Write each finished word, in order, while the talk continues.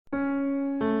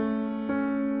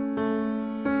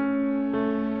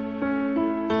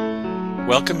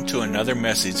Welcome to another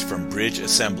message from Bridge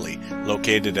Assembly,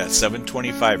 located at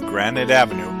 725 Granite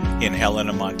Avenue in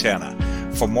Helena, Montana.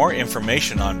 For more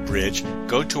information on Bridge,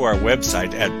 go to our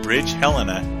website at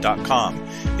bridgehelena.com.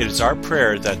 It is our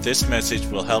prayer that this message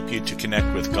will help you to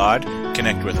connect with God,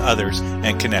 connect with others,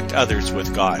 and connect others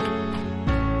with God.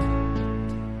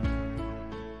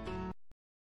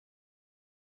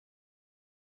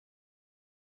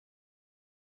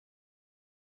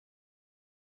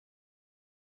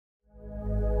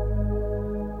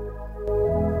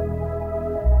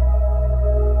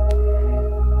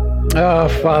 Oh,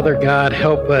 Father God,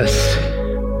 help us.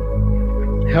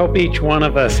 Help each one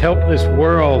of us. Help this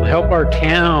world. Help our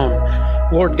town.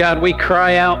 Lord God, we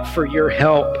cry out for your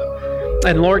help.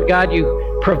 And Lord God,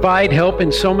 you provide help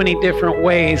in so many different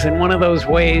ways. And one of those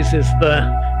ways is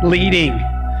the leading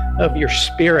of your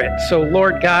Spirit. So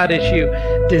Lord God, as you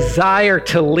desire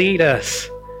to lead us,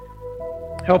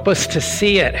 help us to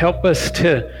see it. Help us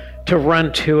to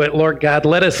run to it, Lord God.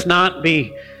 Let us not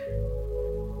be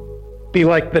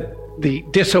like the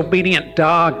disobedient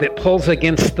dog that pulls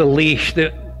against the leash,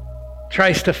 that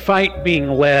tries to fight being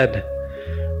led.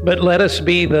 But let us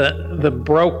be the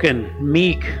broken,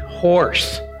 meek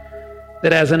horse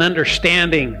that has an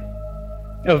understanding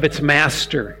of its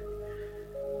master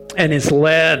and is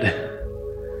led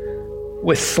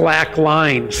with slack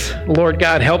lines. Lord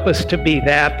God, help us to be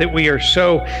that we are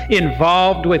so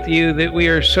involved with you, that we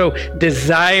are so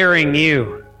desiring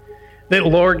you, that,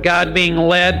 Lord God, being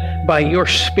led by your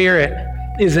Spirit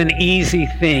is an easy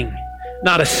thing,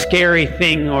 not a scary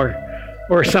thing or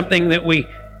something that we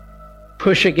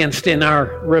push against in our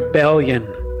rebellion.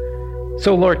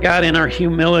 So, Lord God, in our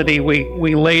humility,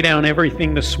 we lay down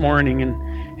everything this morning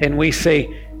and we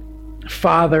say,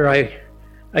 Father,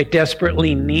 I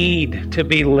desperately need to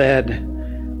be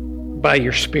led by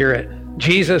your Spirit.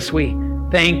 Jesus, we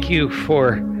thank you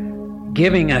for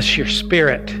giving us your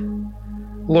Spirit.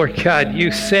 Lord God,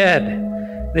 you said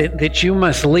that you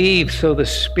must leave so the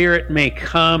Spirit may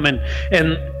come. And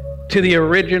to the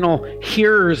original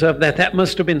hearers of that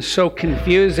must have been so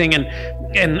confusing.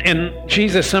 And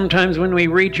Jesus, sometimes when we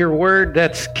read your word,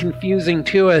 that's confusing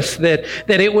to us, that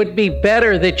it would be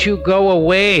better that you go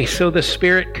away so the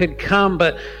Spirit could come.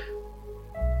 But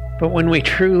when we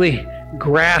truly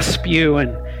grasp you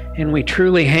and we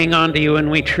truly hang on to you and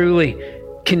we truly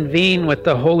convene with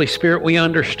the Holy Spirit, we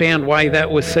understand why that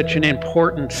was such an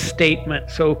important statement.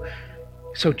 So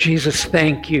Jesus,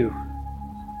 thank you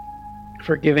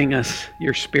for giving us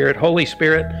your Spirit. Holy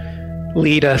Spirit,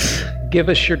 lead us. Give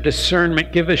us your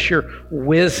discernment. Give us your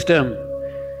wisdom.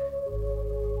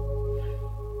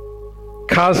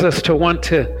 Cause us to want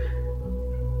to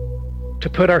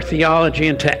put our theology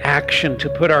into action, to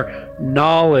put our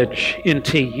knowledge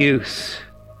into use.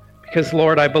 Because,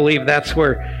 Lord, I believe that's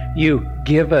where you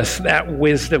give us that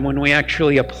wisdom, when we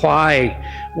actually apply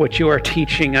what you are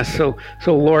teaching us. So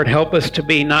Lord, help us to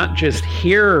be not just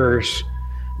hearers,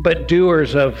 but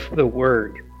doers of the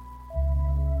word.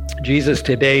 Jesus,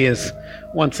 today is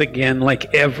once again,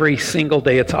 like every single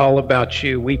day, it's all about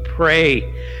you. We pray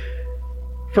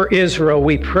for Israel.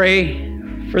 We pray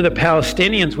for the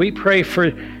Palestinians. We pray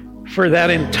for that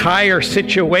entire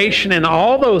situation and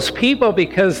all those people,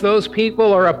 because those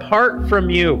people are apart from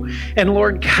you. And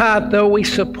Lord God, though we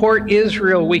support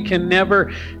Israel, we can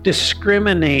never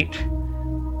discriminate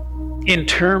in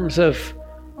terms of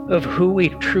who we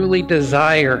truly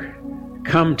desire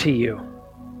come to you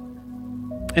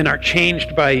and are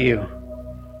changed by you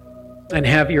and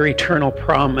have your eternal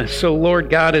promise. So Lord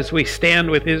God, as we stand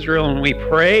with Israel and we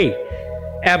pray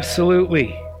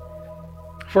absolutely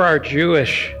for our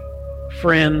Jewish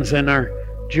friends and our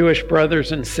Jewish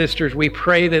brothers and sisters, we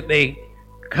pray that they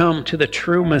come to the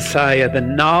true Messiah, the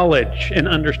knowledge and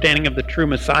understanding of the true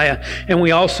Messiah. And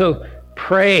we also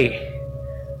pray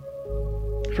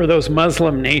for those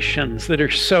Muslim nations that are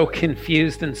so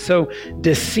confused and so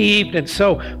deceived and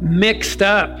so mixed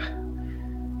up.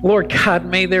 Lord God,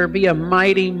 may there be a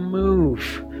mighty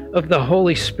move of the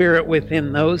Holy Spirit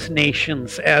within those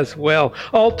nations as well.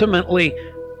 Ultimately,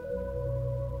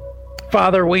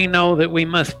 Father, we know that we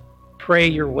must pray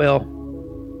your will,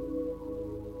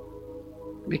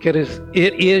 because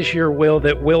it is your will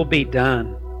that will be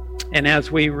done. And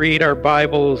as we read our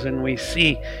Bibles and we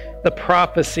see the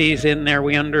prophecies in there,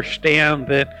 we understand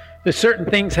that certain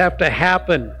things have to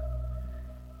happen.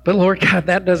 But Lord God,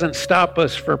 that doesn't stop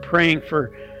us from praying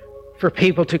for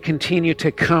people to continue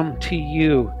to come to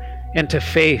you and to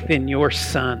faith in your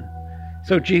Son.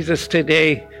 So Jesus,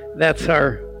 today, that's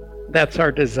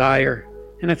our desire.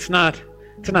 And it's not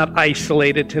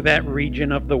isolated to that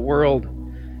region of the world.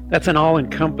 That's an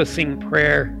all-encompassing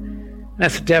prayer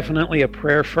That's definitely a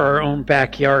prayer for our own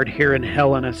backyard here in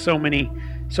Helena. So many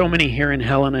here in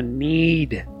Helena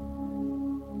need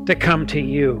to come to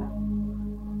you.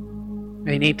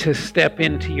 They need to step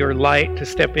into your light, to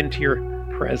step into your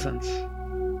presence.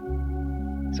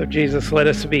 So Jesus, let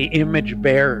us be image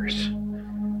bearers.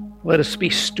 Let us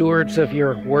be stewards of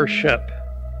your worship.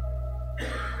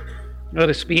 Let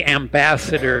us be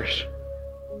ambassadors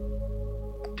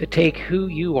to take who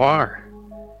you are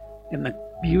and the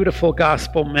beautiful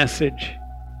gospel message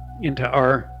into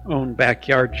our own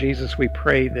backyard. Jesus, we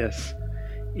pray this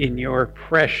in your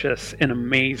precious and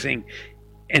amazing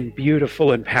and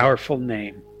beautiful and powerful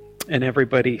name. And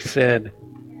everybody said,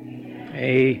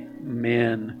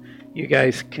 Amen. You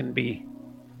guys can be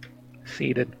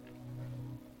seated.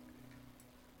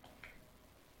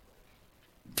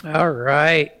 All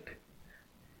right.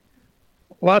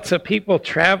 Lots of people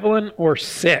traveling or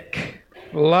sick.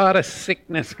 A lot of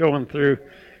sickness going through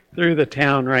the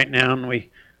town right now, and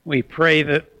we pray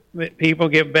that people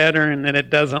get better and that it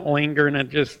doesn't linger and it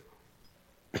just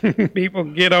people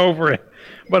get over it.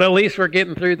 But at least we're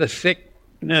getting through the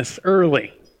sickness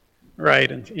early, right,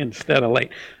 instead of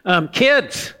late.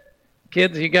 Kids,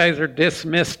 you guys are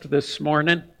dismissed this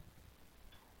morning.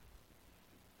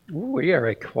 Ooh, we are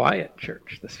a quiet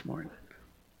church this morning.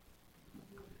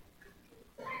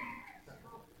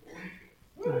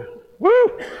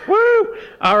 Woo!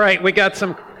 All right, we got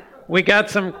some.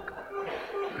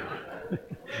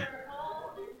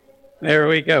 There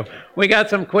we go. We got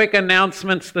some quick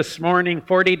announcements this morning.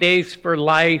 40 Days for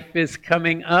Life is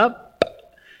coming up.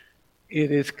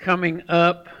 It is coming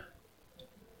up.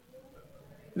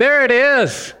 There it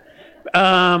is.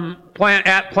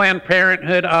 At Planned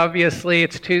Parenthood, obviously.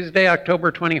 It's Tuesday,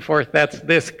 October 24th. That's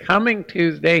this coming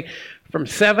Tuesday from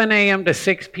 7 a.m. to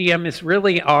 6 p.m. is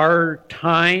really our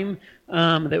time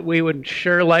that we would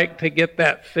sure like to get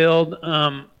that filled.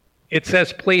 It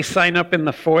says, please sign up in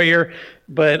the foyer,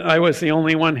 but I was the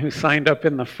only one who signed up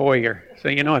in the foyer. So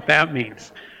you know what that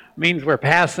means. It means we're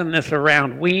passing this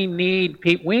around. We need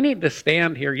people. We need to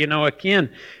stand here. You know, again,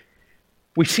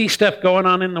 we see stuff going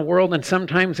on in the world, and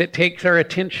sometimes it takes our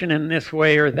attention in this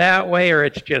way or that way, or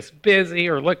it's just busy,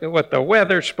 or look at what the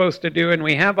weather's supposed to do, and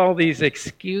we have all these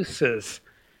excuses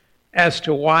as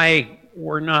to why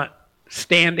we're not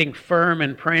standing firm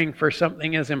and praying for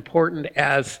something as important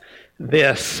as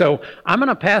this. So I'm going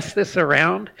to pass this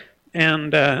around,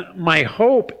 and my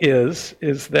hope is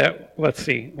that, let's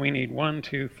see, we need 1,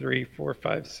 2, 3, 4,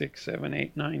 5, 6, 7,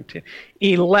 8, 9, 10,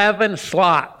 11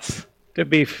 slots to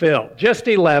be filled. Just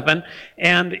 11.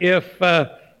 And if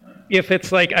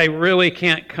it's like I really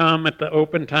can't come at the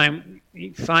open time,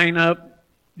 sign up.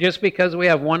 Just because we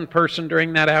have one person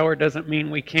during that hour doesn't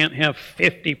mean we can't have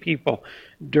 50 people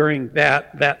during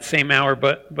that same hour.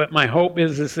 But my hope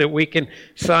is that we can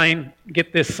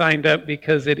get this signed up,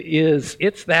 because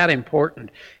it's that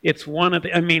important. It's one of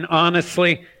the,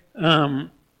 honestly,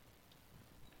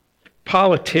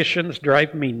 politicians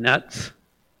drive me nuts.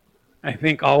 I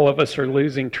think all of us are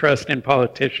losing trust in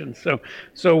politicians.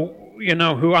 So you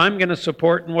know, who I'm going to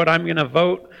support and what I'm going to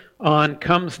vote on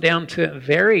comes down to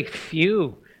very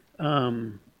few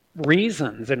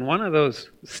reasons. And one of those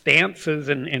stances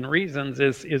and reasons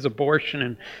is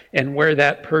abortion, and where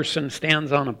that person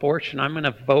stands on abortion. I'm going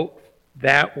to vote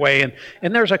that way.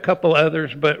 And there's a couple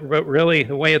others, but really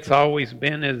the way it's always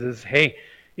been is hey,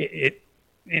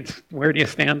 it's where do you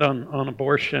stand on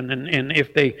abortion? And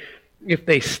if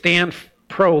they stand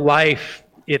pro-life,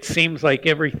 it seems like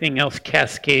everything else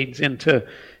cascades into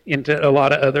a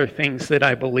lot of other things that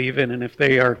I believe in. And if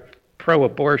they are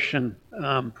pro-abortion,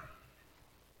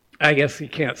 I guess you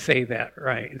can't say that,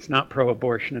 right? It's not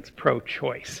pro-abortion, it's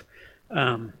pro-choice.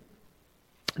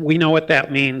 We know what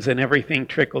that means, and everything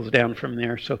trickles down from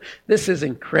there. So this is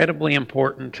incredibly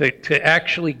important to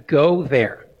actually go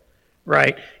there,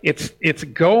 right? It's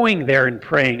going there and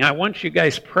praying. I want you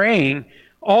guys praying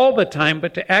all the time,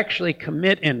 but to actually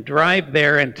commit and drive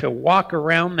there and to walk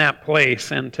around that place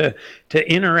and to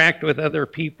interact with other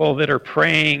people that are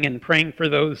praying and praying for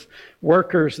those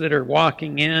workers that are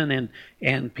walking in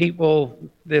and people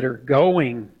that are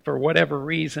going for whatever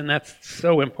reason. That's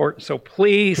so important. So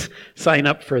please sign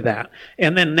up for that.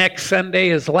 And then next Sunday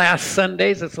is Last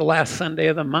Sundays. It's the last Sunday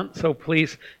of the month, so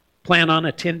please plan on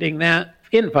attending that.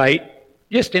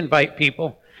 Just invite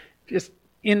people. Just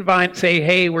invite, say,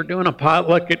 hey, we're doing a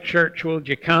potluck at church. Will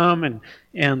you come? And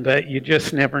you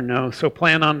just never know. So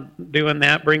plan on doing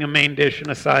that. Bring a main dish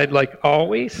and a side like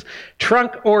always.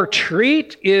 Trunk or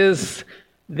treat is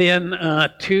then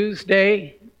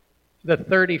Tuesday, the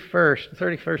 31st. The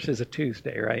 31st is a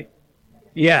Tuesday, right?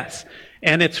 Yes.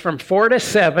 And it's from 4 to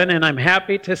 7, and I'm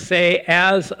happy to say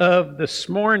as of this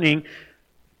morning,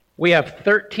 we have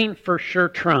 13 for sure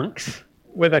trunks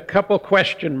with a couple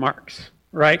question marks,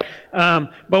 right?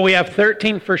 But we have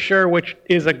 13 for sure, which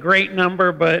is a great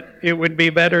number, but it would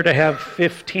be better to have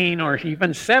 15 or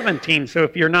even 17. So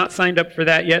if you're not signed up for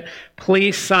that yet,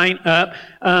 please sign up.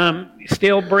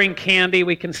 Still bring candy.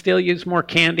 We can still use more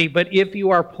candy. But if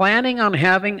you are planning on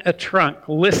having a trunk,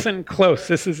 listen close.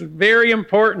 This is very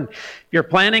important. If you're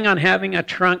planning on having a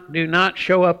trunk, do not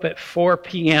show up at 4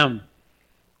 p.m.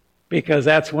 because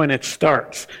that's when it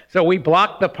starts. So we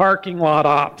block the parking lot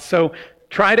off. So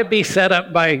try to be set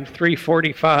up by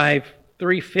 3:45,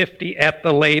 3:50 at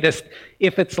the latest.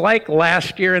 If it's like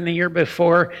last year and the year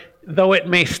before, though it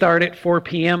may start at 4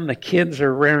 p.m., the kids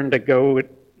are raring to go,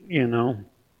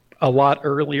 a lot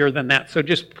earlier than that. So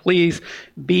just please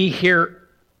be here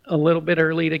a little bit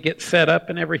early to get set up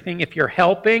and everything. If you're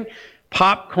helping,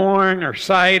 popcorn or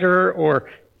cider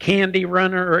or candy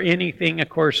runner or anything, of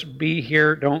course, be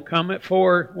here. Don't come at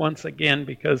 4 once again,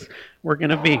 because we're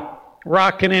going to be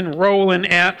rocking and rolling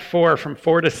at 4 from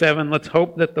 4 to 7. Let's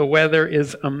hope that the weather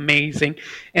is amazing.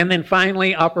 And then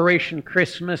finally, Operation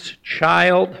Christmas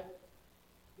Child.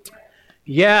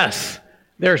 Yes,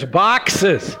 there's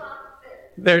boxes.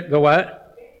 The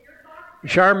what?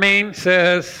 Charmaine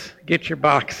says, get your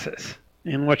boxes.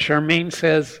 And what Charmaine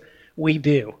says, we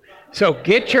do. So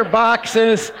get your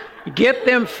boxes. Get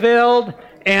them filled,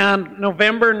 and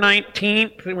November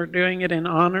 19th, we're doing it in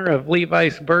honor of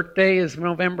Levi's birthday, is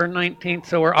November 19th,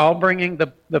 so we're all bringing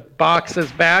the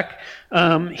boxes back.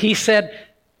 He said,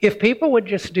 if people would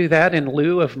just do that in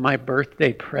lieu of my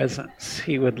birthday presents,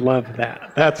 he would love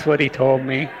that. That's what he told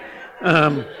me.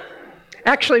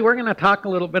 Actually, we're going to talk a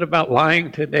little bit about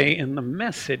lying today in the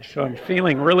message, so I'm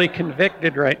feeling really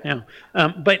convicted right now.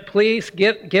 But please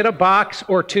get a box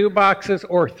or 2 boxes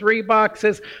or 3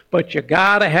 boxes, but you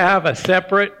got to have a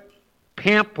separate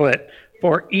pamphlet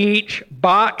for each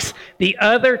box. The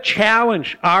other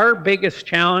challenge, our biggest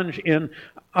challenge in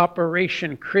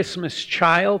Operation Christmas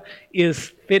Child,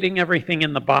 is fitting everything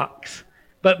in the box.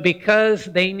 But because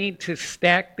they need to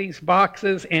stack these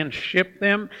boxes and ship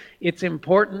them, it's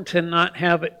important to not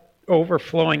have it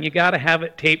overflowing. You got to have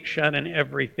it taped shut and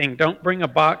everything. Don't bring a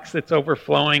box that's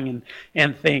overflowing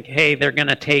and think, hey, they're going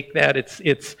to take that.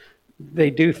 They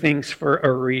do things for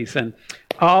a reason.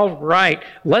 All right,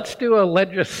 let's do a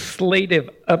legislative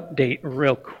update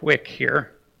real quick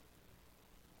here.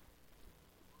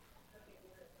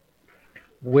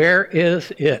 Where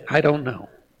is it? I don't know.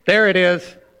 There it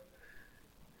is.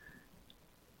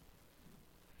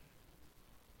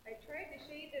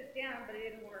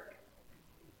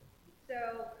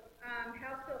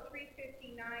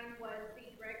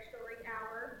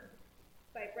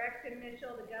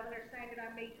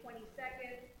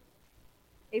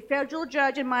 A federal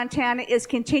judge in Montana is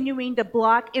continuing to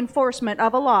block enforcement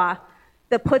of a law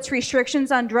that puts restrictions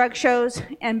on drug shows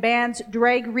and bans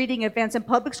drag reading events in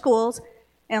public schools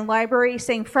and libraries,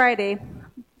 saying Friday,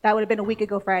 that would have been a week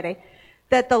ago Friday,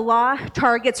 that the law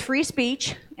targets free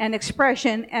speech and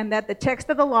expression, and that the text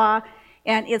of the law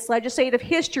and its legislative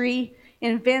history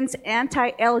invents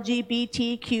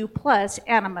anti-LGBTQ+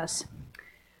 animus.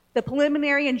 The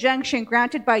preliminary injunction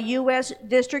granted by U.S.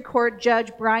 District Court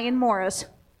Judge Brian Morris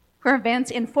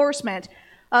prevents enforcement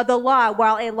of the law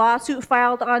while a lawsuit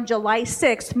filed on July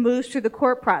 6th moves through the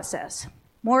court process.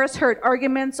 Morris heard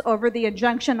arguments over the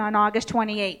injunction on August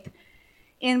 28th.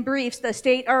 In briefs, the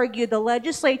state argued the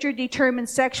legislature determined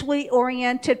sexually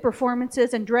oriented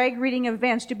performances and drag reading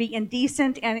events to be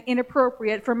indecent and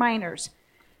inappropriate for minors,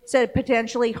 said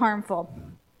potentially harmful.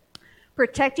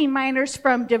 Protecting minors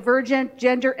from divergent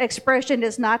gender expression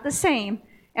is not the same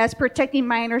as protecting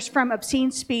minors from obscene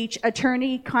speech,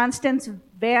 attorney Constance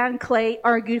Van Clay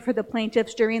argued for the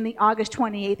plaintiffs during the August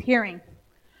 28th hearing.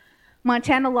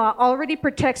 Montana law already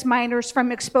protects minors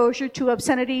from exposure to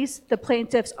obscenities, the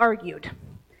plaintiffs argued.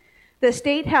 The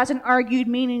state hasn't argued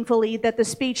meaningfully that the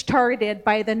speech targeted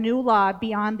by the new law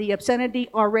beyond the obscenity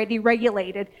already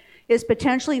regulated is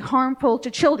potentially harmful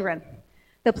to children.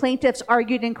 The plaintiffs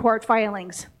argued in court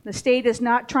filings. The state is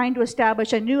not trying to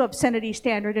establish a new obscenity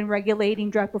standard in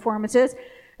regulating drug performances,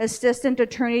 Assistant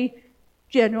Attorney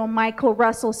General Michael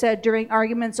Russell said during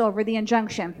arguments over the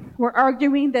injunction. We're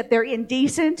arguing that they're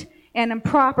indecent and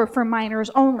improper for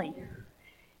minors only.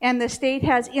 And the state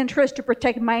has interest to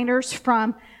protect minors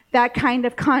from that kind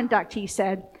of conduct, he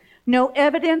said. No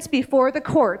evidence before the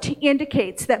court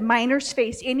indicates that minors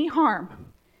face any harm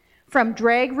from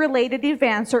drag-related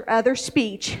events or other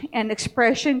speech and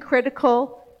expression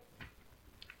critical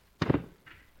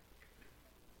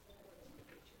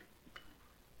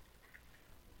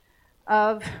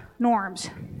of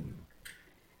norms.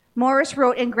 Morris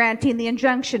wrote in granting the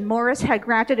injunction, Morris had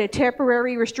granted a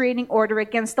temporary restraining order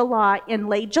against the law in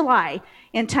late July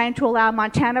in time to allow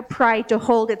Montana Pride to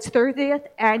hold its 30th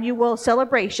annual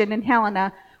celebration in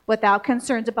Helena without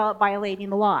concerns about violating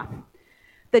the law.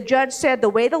 The judge said the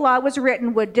way the law was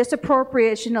written would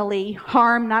disproportionately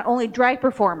harm not only drag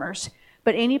performers,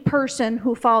 but any person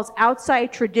who falls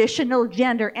outside traditional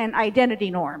gender and identity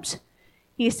norms.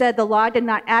 He said the law did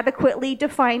not adequately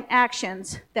define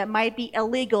actions that might be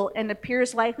illegal and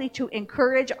appears likely to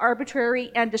encourage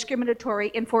arbitrary and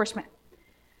discriminatory enforcement.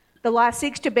 The law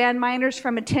seeks to ban minors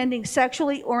from attending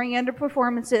sexually oriented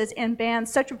performances and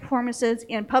bans such performances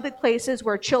in public places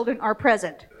where children are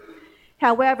present.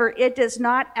 However, it does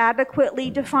not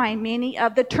adequately define many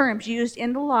of the terms used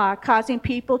in the law, causing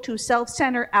people to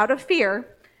self-censor out of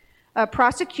fear of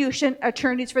prosecution,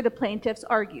 attorneys for the plaintiffs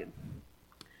argued.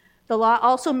 The law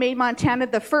also made Montana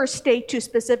the first state to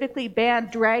specifically ban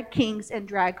drag kings and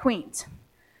drag queens,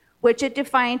 which it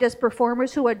defined as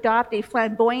performers who adopt a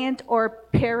flamboyant or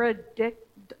I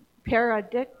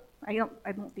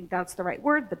don't think that's the right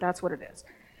word, but that's what it is.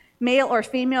 Male or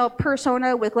female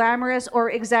persona with glamorous or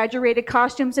exaggerated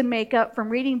costumes and makeup, from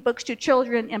reading books to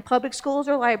children in public schools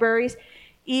or libraries,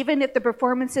 even if the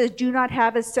performances do not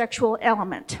have a sexual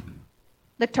element.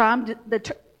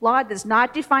 The law does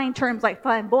not define terms like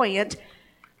flamboyant,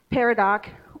 paradox,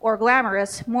 or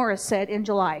glamorous, Morris said in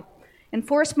July.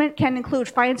 Enforcement can include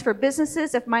fines for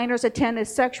businesses if minors attend a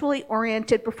sexually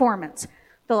oriented performance.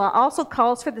 The law also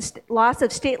calls for the loss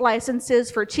of state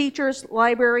licenses for teachers,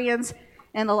 librarians,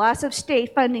 and the loss of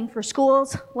state funding for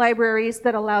schools, libraries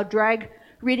that allow drag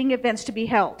reading events to be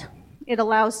held. It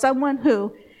allows someone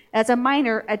who, as a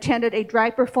minor, attended a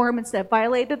drag performance that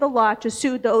violated the law to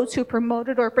sue those who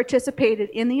promoted or participated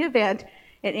in the event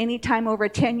at any time over a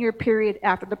 10-year period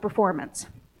after the performance.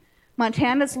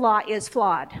 Montana's law is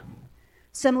flawed,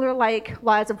 similar like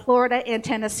laws of Florida and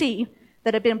Tennessee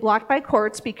that have been blocked by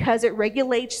courts because it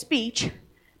regulates speech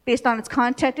based on its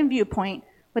content and viewpoint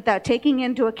without taking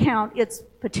into account its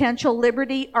potential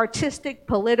liberty, artistic,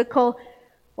 political,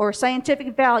 or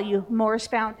scientific value, Morris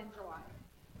found in July.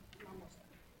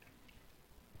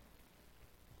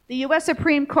 The U.S.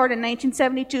 Supreme Court in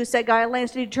 1972 set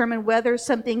guidelines to determine whether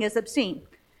something is obscene,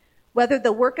 whether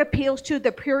the work appeals to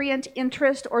the prurient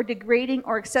interest or degrading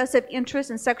or excessive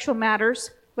interest in sexual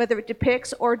matters, whether it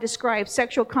depicts or describes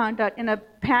sexual conduct in a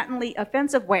patently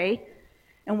offensive way,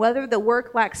 and whether the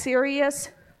work lacks serious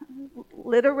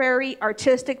literary,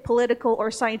 artistic, political, or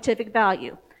scientific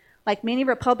value. Like many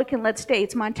Republican-led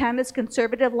states, Montana's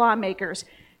conservative lawmakers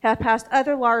have passed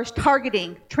other laws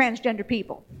targeting transgender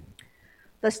people.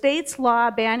 The state's law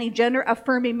banning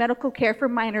gender-affirming medical care for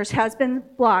minors has been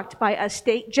blocked by a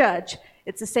state judge.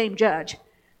 It's the same judge.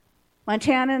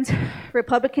 Montana's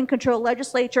Republican-controlled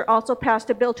legislature also passed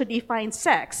a bill to define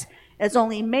sex as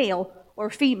only male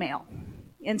or female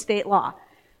in state law.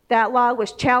 That law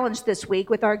was challenged this week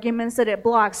with arguments that it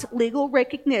blocks legal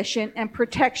recognition and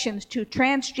protections to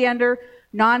transgender,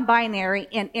 non-binary,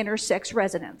 and intersex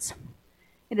residents.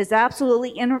 It is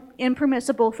absolutely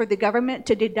impermissible for the government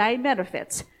to deny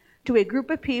benefits to a group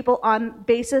of people on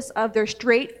basis of their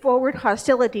straightforward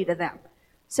hostility to them,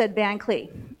 said Van Clee.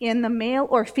 In the male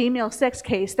or female sex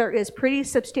case, there is pretty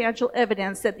substantial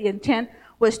evidence that the intent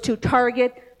was to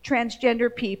target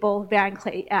transgender people, Van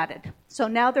Clee added. So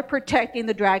now they're protecting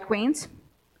the drag queens.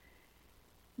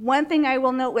 One thing I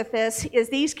will note with this is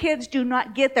these kids do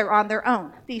not get there on their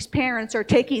own. These parents are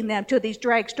taking them to these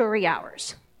drag story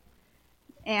hours.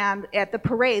 And at the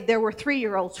parade, there were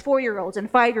 3-year-olds, 4-year-olds,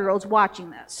 and 5-year-olds watching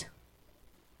this.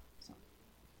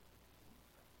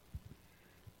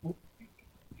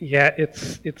 Yeah,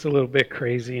 it's a little bit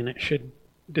crazy, and it should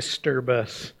disturb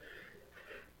us.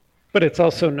 But it's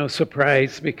also no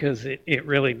surprise because it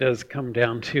really does come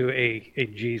down to a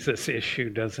Jesus issue,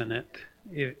 doesn't it?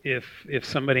 If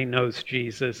somebody knows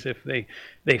Jesus, if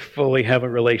they fully have a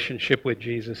relationship with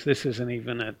Jesus, this isn't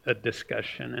even a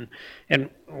discussion. And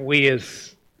we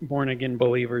as born-again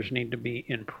believers need to be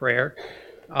in prayer,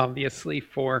 obviously,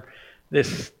 for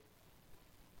this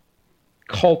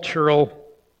cultural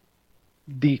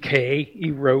decay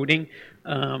eroding.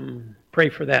 Pray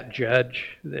for that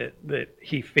judge that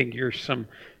he figures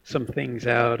some things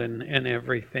out and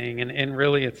everything. And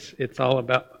really it's all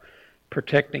about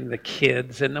protecting the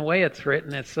kids. And the way it's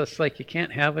written, it's just like you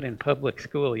can't have it in public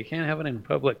school. You can't have it in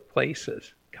public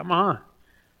places. Come on.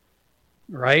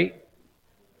 Right?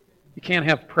 You can't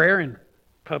have prayer in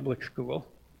public school.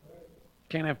 You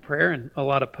can't have prayer in a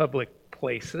lot of public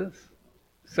places.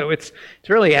 So it's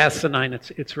really asinine.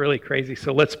 It's really crazy.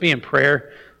 So let's be in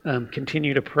prayer.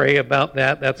 Continue to pray about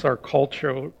that. That's our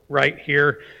culture right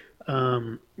here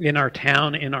in our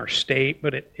town, in our state,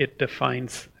 but it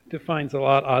defines a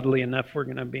lot. Oddly enough, we're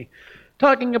going to be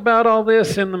talking about all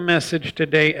this in the message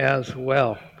today as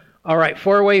well. All right,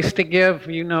 4 ways to give.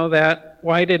 You know that.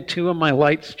 Why did 2 of my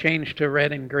lights change to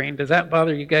red and green? Does that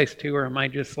bother you guys too, or am I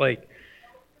just like,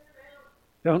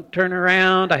 don't turn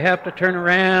around, I have to turn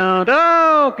around.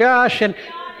 Oh gosh, and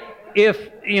if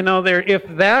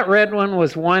that red one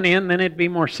was one in, then it'd be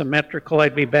more symmetrical.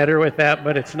 I'd be better with that,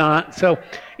 but it's not. So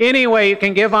anyway, you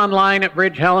can give online at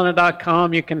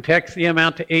bridgehelena.com. You can text the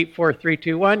amount to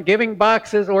 84321, giving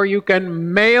boxes, or you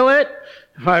can mail it,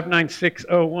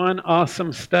 59601.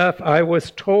 Awesome stuff. I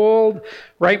was told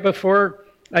right before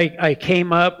I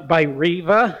came up by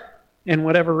Reva, and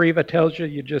whatever Reva tells you,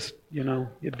 you just,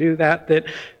 you do that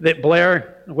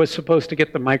Blair was supposed to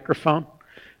get the microphone.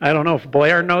 I don't know if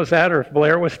Blair knows that or if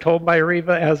Blair was told by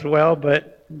Reva as well,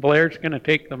 but Blair's going to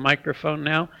take the microphone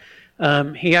now.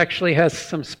 He actually has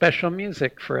some special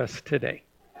music for us today.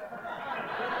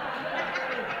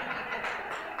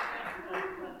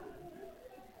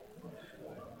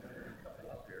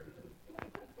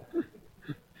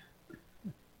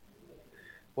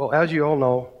 Well, as you all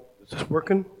know, is this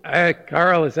working?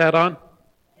 Carl, is that on?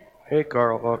 Hey,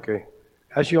 Carl. Okay.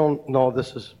 As you all know,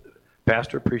 this is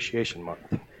Pastor Appreciation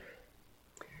Month.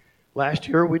 Last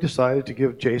year, we decided to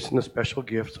give Jason a special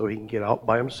gift so he can get out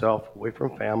by himself, away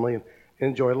from family, and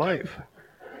enjoy life.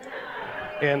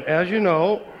 And as you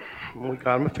know, we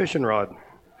got him a fishing rod.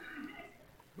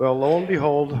 Well, lo and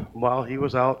behold, while he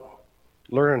was out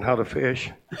learning how to fish,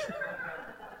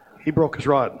 he broke his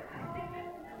rod.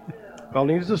 Well,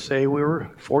 needless to say, we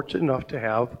were fortunate enough to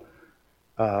have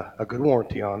a good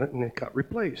warranty on it, and it got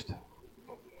replaced.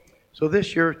 So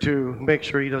this year, to make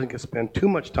sure he doesn't get to spend too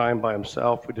much time by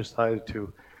himself, we decided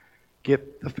to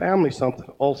get the family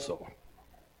something also.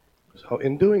 So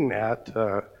in doing that,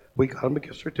 we got him a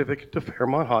gift certificate to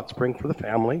Fairmont Hot Spring for the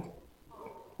family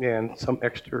and some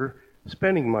extra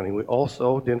spending money. We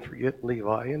also didn't forget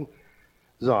Levi and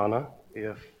Zana.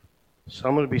 If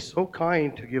someone would be so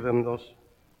kind to give them those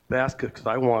baskets, because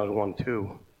I wanted one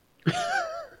too.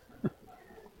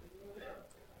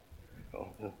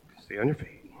 So, stay on your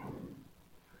feet.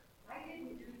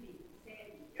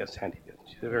 Yes, Sandy did.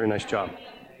 She did a very nice job.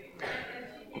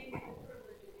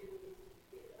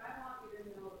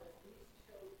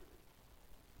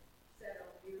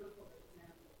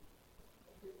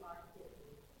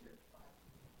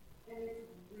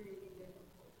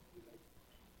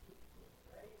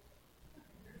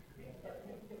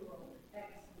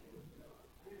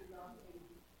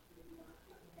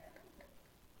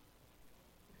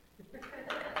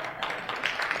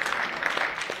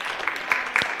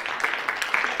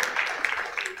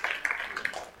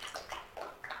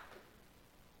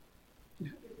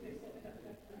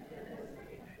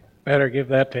 Better give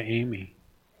that to Amy.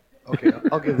 Okay,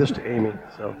 I'll give this to Amy.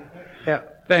 So, yeah.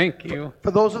 Thank you.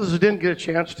 For those of us who didn't get a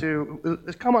chance to,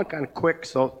 it's come on kind of quick,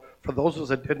 so for those of us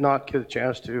that did not get a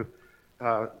chance to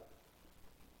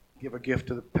give a gift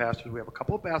to the pastors, we have a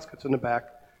couple of baskets in the back,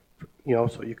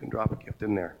 so you can drop a gift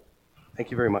in there.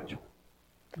 Thank you very much.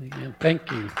 Amen.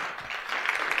 Thank you.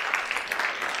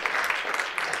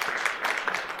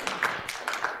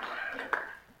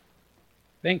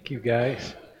 Thank you,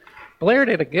 guys. Blair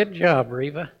did a good job,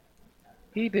 Reva.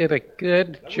 He did a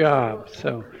good job.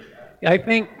 So I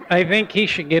think he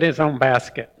should get his own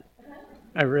basket.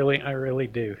 I really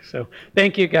do. So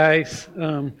thank you, guys.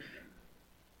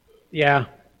 Yeah,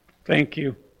 thank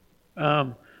you.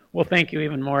 We'll thank you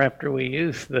even more after we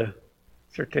use the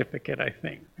certificate, I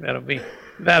think. That'll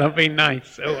be nice.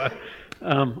 So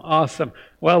awesome.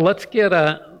 Well, let's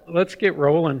get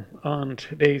rolling on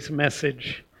today's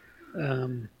message.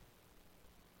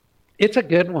 It's a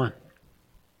good one.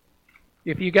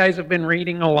 If you guys have been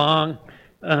reading along,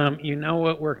 you know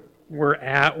what we're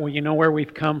at. Well, you know where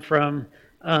we've come from.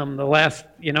 The last,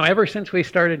 ever since we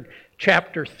started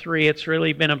chapter 3, it's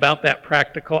really been about that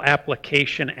practical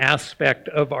application aspect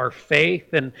of our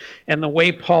faith, and the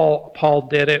way Paul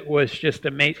did it was just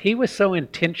amazing. He was so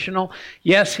intentional.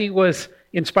 Yes, he was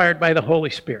inspired by the Holy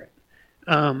Spirit.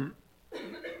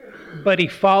 But he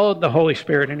followed the Holy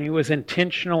Spirit, and he was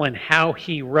intentional in how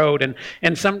he wrote.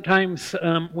 And sometimes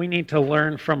we need to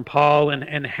learn from Paul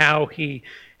and how he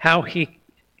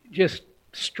just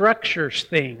structures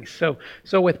things. So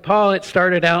with Paul, it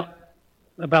started out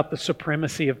about the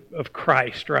supremacy of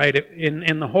Christ, right?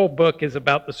 In the whole book is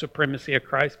about the supremacy of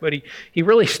Christ, but he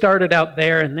really started out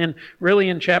there, and then really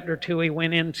in chapter 2 he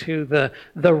went into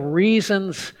the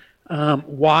reasons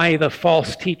why the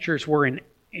false teachers were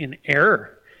in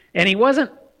error. And he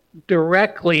wasn't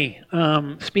directly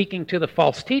speaking to the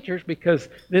false teachers, because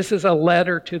this is a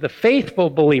letter to the faithful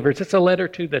believers. It's a letter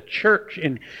to the church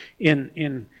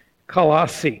in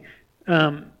Colossae.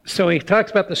 So he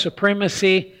talks about the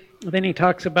supremacy. Then he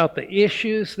talks about the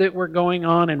issues that were going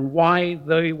on and why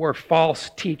they were false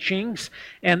teachings.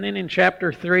 And then in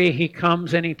chapter 3, he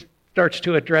comes and he starts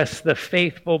to address the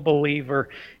faithful believer.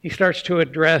 He starts to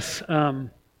address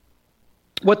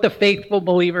what the faithful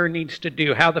believer needs to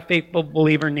do, how the faithful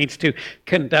believer needs to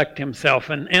conduct himself.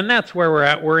 And that's where we're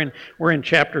at. We're in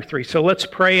chapter 3. So let's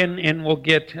pray and we'll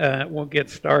get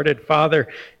started. Father,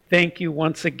 thank you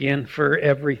once again for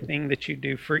everything that you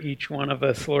do for each one of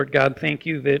us. Lord God, thank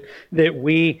you that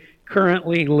we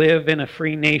currently live in a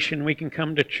free nation. We can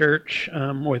come to church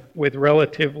with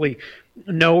relatively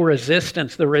no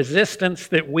resistance. The resistance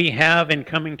that we have in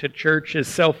coming to church is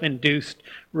self-induced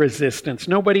resistance.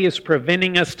 Nobody is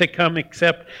preventing us to come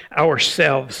except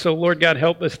ourselves. So Lord God,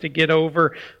 help us to get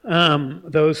over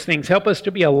those things. Help us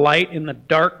to be a light in the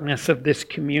darkness of this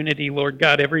community, Lord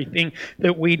God. Everything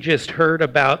that we just heard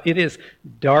about, it is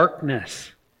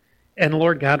darkness. And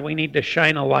Lord God, we need to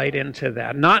shine a light into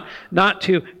that. Not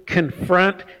to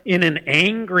confront in an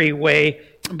angry way,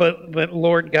 but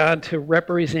Lord God, to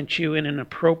represent you in an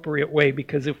appropriate way.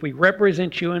 Because if we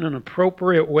represent you in an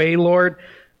appropriate way, Lord,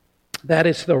 that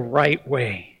is the right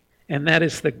way. And that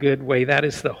is the good way. That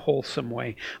is the wholesome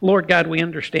way. Lord God, we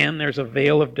understand there's a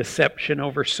veil of deception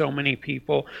over so many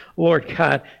people. Lord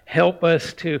God, help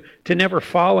us to never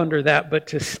fall under that, but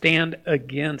to stand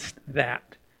against that.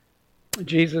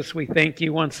 Jesus, we thank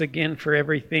you once again for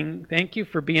everything. Thank you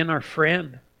for being our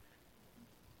friend.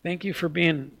 Thank you for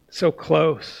being so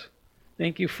close.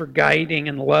 Thank you for guiding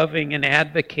and loving and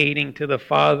advocating to the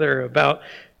Father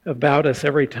about us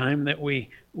every time that we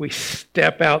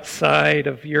step outside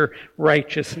of your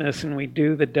righteousness and we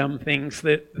do the dumb things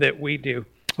that we do.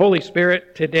 Holy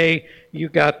Spirit, today you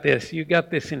got this. You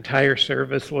got this entire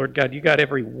service, Lord God. You got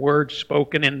every word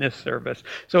spoken in this service.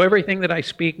 So everything that I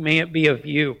speak, may it be of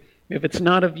you. If it's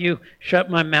not of you, shut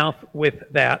my mouth with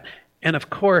that. And of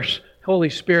course, Holy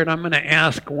Spirit, I'm going to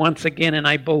ask once again, and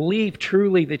I believe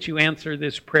truly that you answer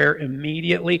this prayer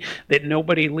immediately, that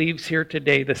nobody leaves here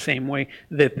today the same way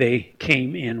that they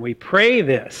came in. We pray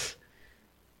this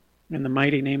in the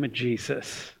mighty name of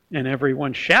Jesus. And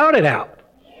everyone shout it out.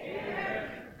 Amen.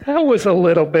 That was a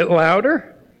little bit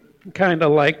louder. Kind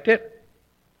of liked it.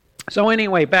 So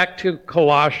anyway, back to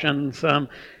Colossians.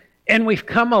 And we've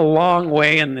come a long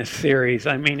way in this series.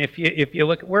 I mean, if you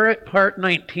look, we're at part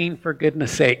 19, for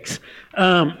goodness sakes.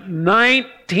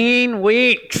 19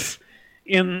 weeks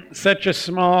in such a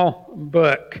small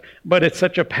book, but it's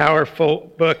such a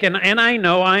powerful book. And I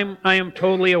know I am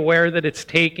totally aware that it's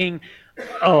taking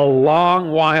a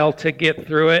long while to get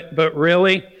through it, but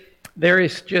really, there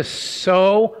is just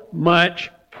so much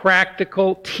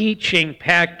practical teaching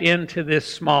packed into this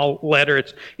small letter.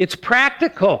 It's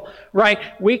practical, right?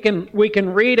 We can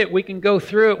read it, we can go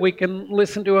through it, we can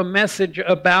listen to a message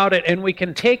about it, and we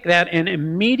can take that and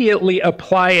immediately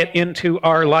apply it into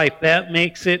our life. That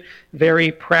makes it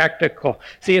very practical.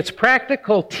 See, it's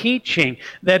practical teaching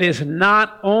that is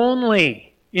not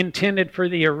only intended for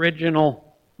the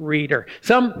original reader.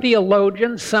 Some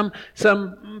theologians, some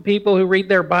people who read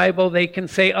their Bible, they can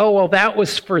say, oh, well, that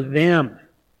was for them,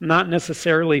 not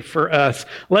necessarily for us.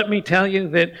 Let me tell you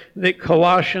that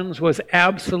Colossians was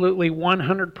absolutely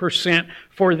 100%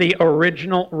 for the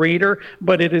original reader,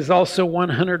 but it is also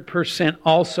 100%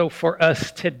 also for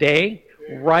us today,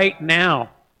 right now.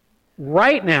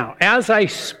 Right now, as I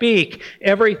speak,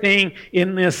 everything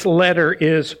in this letter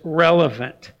is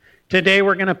relevant. Today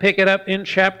we're going to pick it up in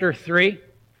chapter 3,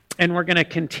 and we're going to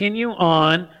continue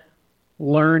on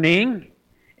learning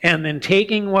and then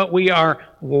taking what we are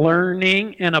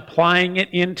learning and applying it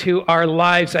into our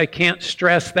lives. I can't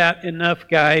stress that enough,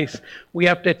 guys. We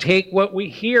have to take what we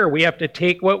hear. We have to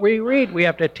take what we read. We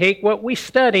have to take what we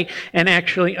study and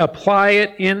actually apply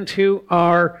it into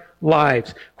our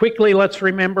lives. Quickly, let's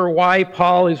remember why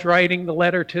Paul is writing the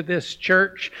letter to this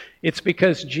church. It's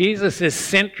because Jesus is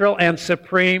central and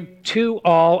supreme to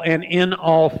all and in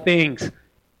all things.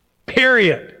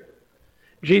 Period.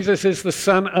 Jesus is the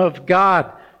Son of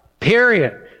God.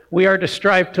 Period. We are to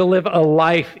strive to live a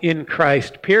life in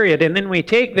Christ, period. And then we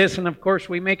take this, and of course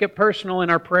we make it personal in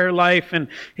our prayer life and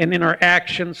in our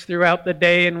actions throughout the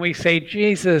day, and we say,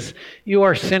 Jesus, you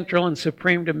are central and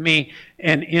supreme to me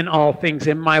and in all things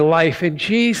in my life. And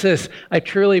Jesus, I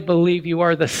truly believe you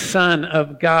are the Son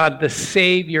of God, the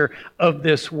Savior of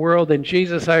this world. And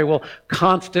Jesus, I will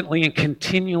constantly and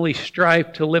continually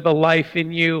strive to live a life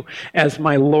in you as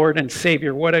my Lord and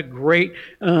Savior. What a great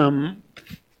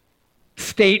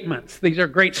statements. These are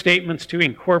great statements to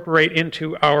incorporate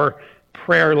into our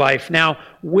prayer life. Now,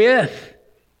 with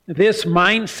this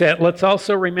mindset, let's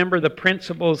also remember the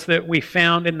principles that we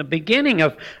found in the beginning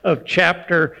of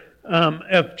chapter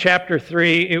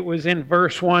 3. It was in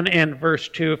verse 1 and verse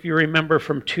 2, if you remember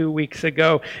from 2 weeks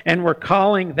ago. And we're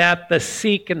calling that the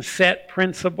seek and set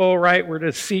principle, right? We're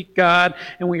to seek God,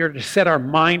 and we are to set our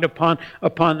mind upon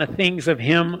the things of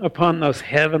Him, upon those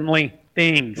heavenly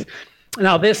things.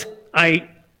 Now, this, I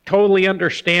totally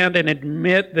understand and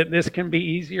admit that this can be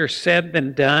easier said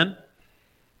than done.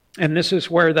 And this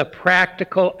is where the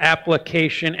practical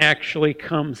application actually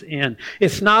comes in.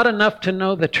 It's not enough to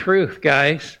know the truth,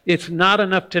 guys. It's not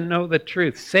enough to know the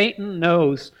truth. Satan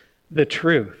knows the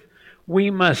truth. We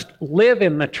must live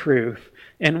in the truth,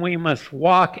 and we must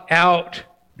walk out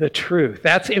the truth.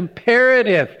 That's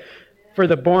imperative for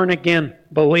the born-again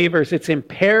believers. It's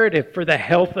imperative for the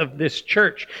health of this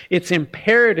church. It's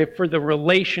imperative for the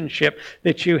relationship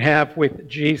that you have with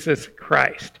Jesus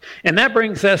Christ. And that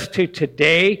brings us to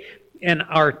today and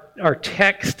our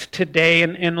text today.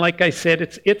 And like I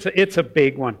said, it's a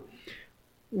big one.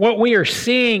 What we are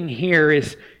seeing here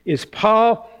is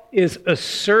Paul is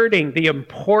asserting the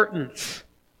importance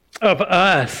of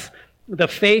us, the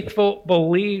faithful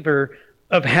believer,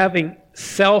 of having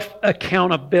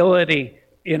self-accountability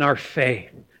in our faith.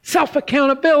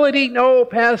 Self-accountability? No,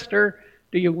 Pastor.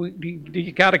 Do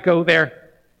you got to go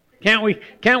there?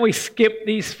 Can't we skip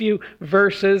these few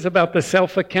verses about the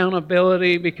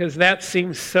self-accountability, because that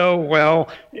seems so,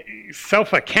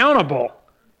 self-accountable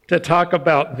to talk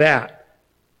about that.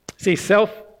 See,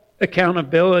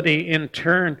 self-accountability in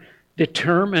turn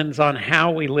determines on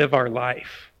how we live our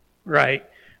life, right?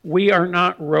 We are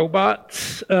not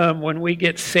robots. When we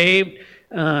get saved,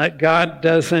 God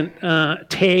doesn't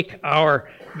take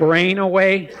our brain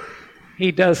away.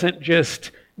 He doesn't just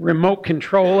remote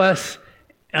control us.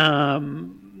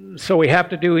 So we have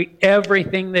to do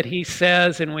everything that He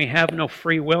says, and we have no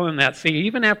free will in that. See,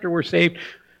 even after we're saved,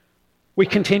 we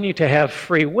continue to have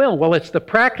free will. Well, it's the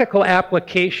practical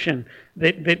application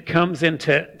that comes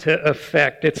into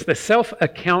effect. It's the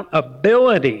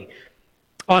self-accountability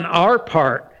on our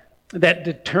part that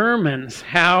determines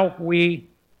how we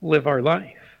live our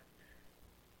life.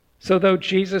 So though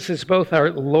Jesus is both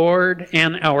our Lord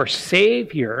and our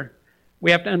Savior,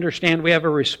 we have to understand we have a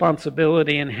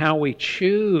responsibility in how we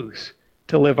choose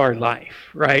to live our life,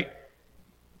 right?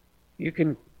 You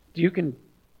can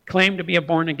claim to be a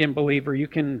born-again believer. You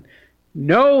can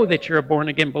know that you're a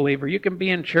born-again believer. You can be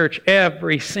in church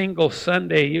every single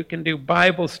Sunday. You can do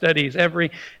Bible studies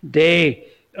every day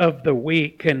of the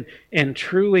week and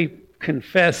truly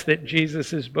confess that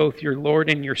Jesus is both your Lord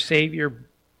and your Savior.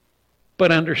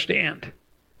 But understand,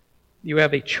 you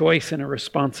have a choice and a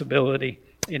responsibility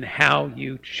in how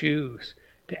you choose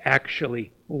to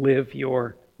actually live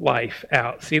your life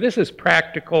out. See, this is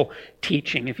practical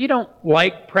teaching. If you don't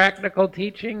like practical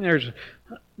teaching, there's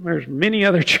many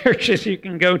other churches you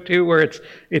can go to where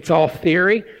it's all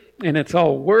theory and it's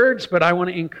all words, but I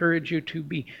want to encourage you to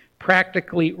be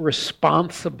practically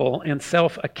responsible and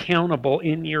self-accountable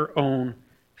in your own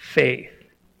faith.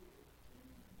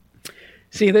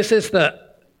 See, this is the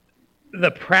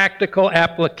practical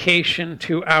application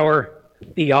to our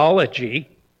theology,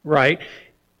 right?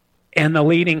 And the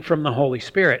leading from the Holy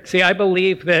Spirit. See, I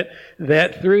believe that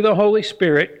through the Holy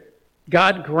Spirit,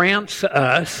 God grants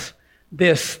us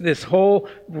this whole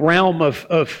realm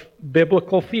of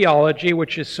biblical theology,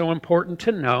 which is so important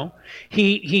to know.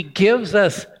 He gives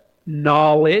us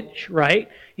knowledge, right?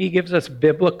 He gives us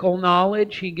biblical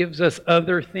knowledge. He gives us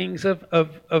other things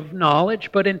of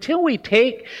knowledge. But until we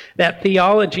take that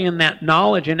theology and that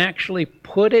knowledge and actually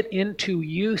put it into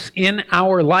use in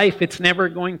our life, it's never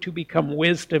going to become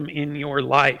wisdom in your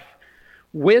life.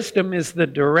 Wisdom is the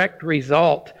direct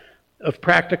result of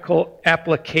practical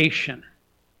application.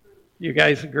 You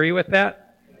guys agree with that?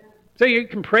 So you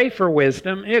can pray for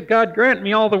wisdom. Yeah, God, grant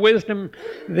me all the wisdom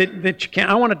that you can.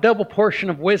 I want a double portion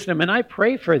of wisdom, and I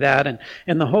pray for that.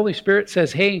 And the Holy Spirit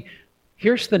says, hey,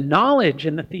 here's the knowledge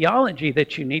and the theology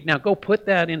that you need. Now go put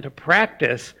that into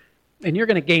practice, and you're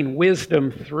going to gain wisdom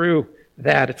through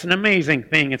that. It's an amazing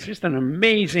thing. It's just an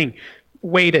amazing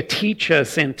way to teach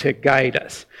us and to guide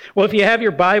us. Well, if you have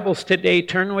your Bibles today,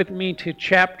 turn with me to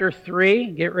chapter 3.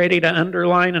 Get ready to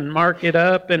underline and mark it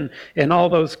up and all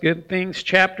those good things.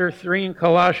 Chapter 3 in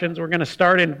Colossians, we're going to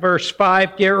start in verse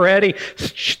 5. Get ready.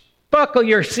 Buckle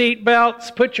your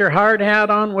seatbelts. Put your hard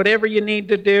hat on, whatever you need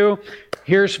to do.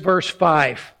 Here's verse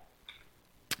 5.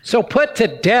 So put to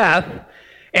death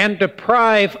and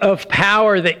deprive of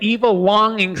power the evil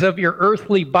longings of your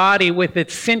earthly body with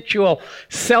its sensual,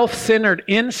 self-centered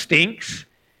instincts,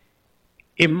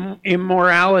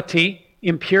 immorality,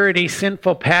 impurity,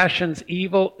 sinful passions,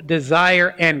 evil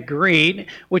desire, and greed,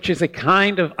 which is a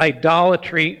kind of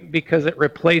idolatry because it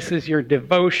replaces your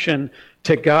devotion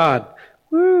to God.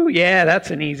 Woo, yeah, that's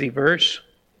an easy verse.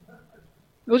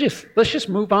 Let's just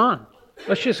move on.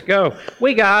 Let's just go.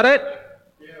 We got it.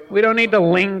 We don't need to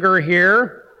linger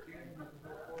here.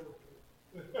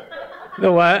 The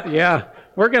what? Yeah,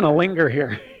 we're going to linger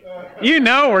here. You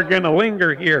know we're going to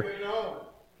linger here.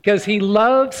 Because He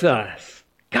loves us.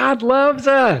 God loves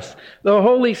us. The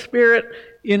Holy Spirit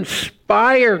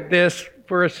inspired this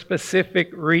for a specific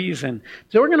reason.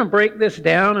 So we're going to break this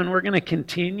down and we're going to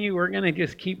continue. We're going to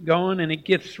just keep going, and it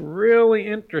gets really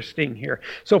interesting here.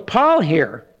 So Paul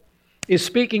here is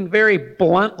speaking very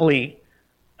bluntly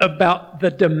about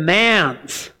the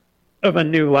demands of a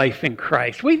new life in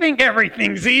Christ. We think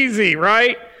everything's easy,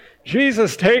 right?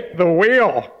 Jesus, take the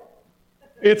wheel.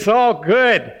 It's all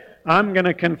good. I'm going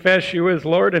to confess you as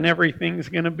Lord and everything's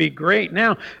going to be great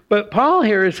now. But Paul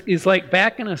here is like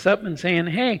backing us up and saying,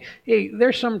 hey,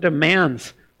 there's some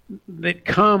demands that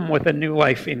come with a new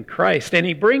life in Christ. And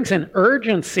he brings an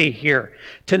urgency here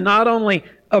to not only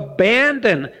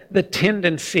abandon the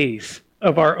tendencies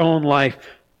of our own life,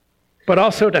 but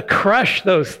also to crush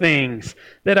those things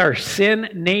that our sin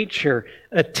nature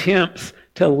attempts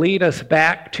to lead us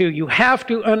back to. You have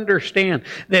to understand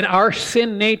that our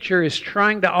sin nature is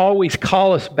trying to always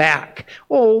call us back.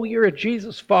 Oh, you're a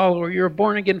Jesus follower. You're a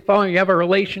born-again follower. You have a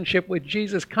relationship with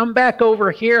Jesus. Come back over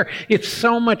here. It's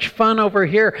so much fun over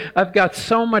here. I've got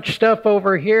so much stuff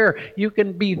over here. You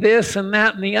can be this and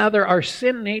that and the other. Our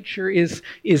sin nature is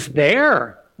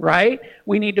there. Right?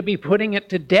 We need to be putting it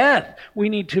to death. We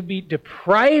need to be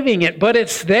depriving it, but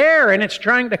it's there and it's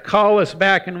trying to call us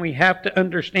back, and we have to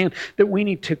understand that we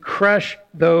need to crush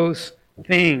those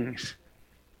things.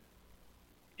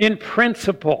 In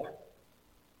principle,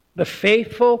 the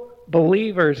faithful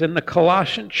believers in the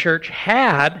Colossian church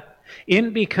had,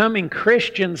 in becoming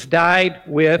Christians, died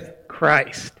with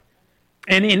Christ.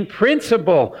 And in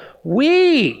principle,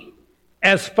 we,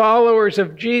 as followers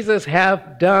of Jesus,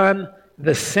 have done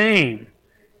the same.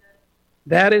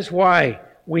 That is why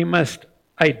we must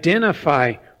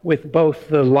identify with both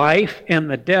the life and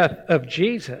the death of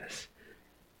Jesus.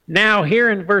 Now, here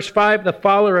in verse 5, the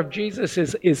follower of Jesus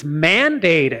is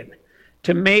mandated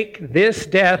to make this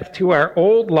death to our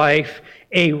old life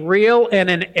a real and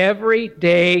an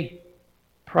everyday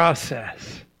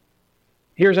process.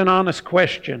 Here's an honest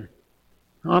question.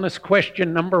 Honest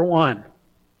question number 1.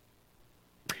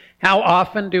 How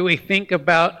often do we think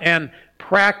about and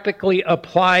practically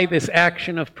apply this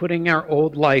action of putting our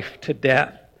old life to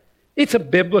death? It's a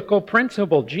biblical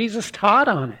principle. Jesus taught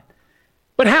on it.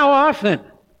 But how often?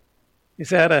 Is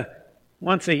that a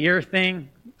once-a-year thing?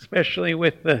 Especially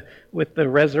with the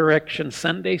Resurrection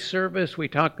Sunday service. We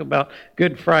talk about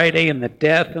Good Friday and the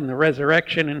death and the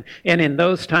resurrection. And in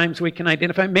those times we can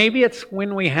identify. Maybe it's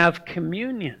when we have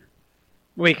communion.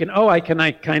 I can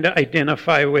kind of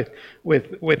identify with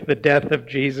the death of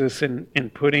Jesus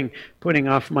and putting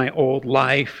off my old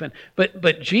life.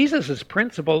 But Jesus'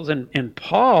 principles and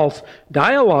Paul's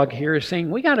dialogue here is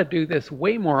saying we got to do this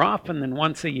way more often than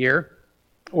once a year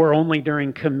or only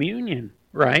during communion,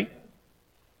 right?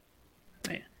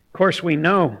 Of course, we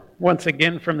know, once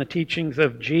again from the teachings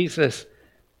of Jesus,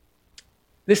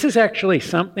 this is actually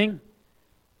something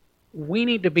we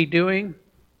need to be doing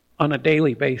on a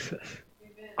daily basis.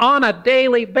 On a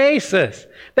daily basis.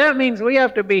 That means we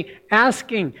have to be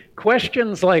asking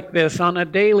questions like this on a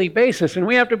daily basis, and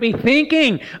we have to be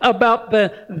thinking about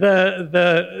the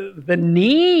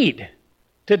need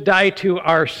to die to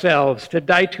ourselves, to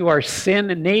die to our sin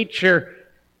nature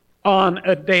on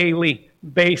a daily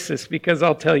basis, because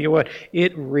I'll tell you what,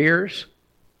 it rears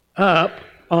up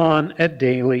on a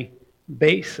daily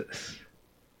basis.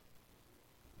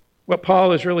 What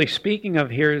Paul is really speaking of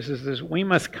here is we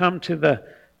must come to the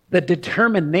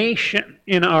determination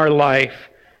in our life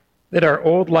that our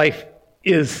old life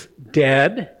is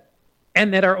dead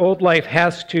and that our old life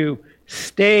has to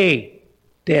stay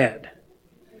dead.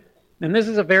 And this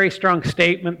is a very strong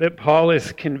statement that Paul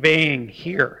is conveying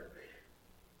here.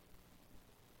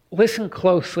 listen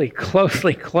closely,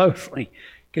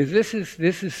 because this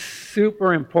is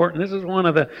super important. This is one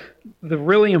of the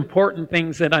really important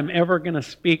things that I'm ever going to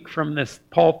speak from this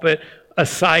pulpit,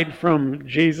 aside from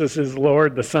Jesus is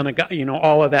Lord, the Son of God,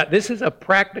 all of that. This is a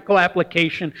practical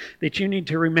application that you need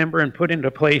to remember and put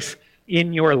into place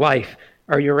in your life.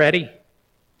 Are you ready?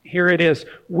 Here it is.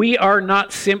 We are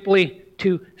not simply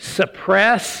to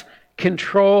suppress,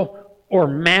 control, or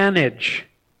manage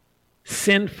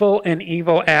sinful and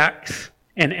evil acts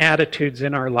and attitudes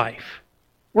in our life.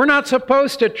 We're not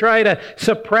supposed to try to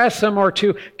suppress them or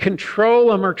to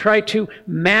control them or try to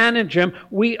manage them.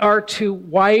 We are to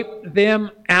wipe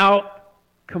them out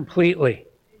completely.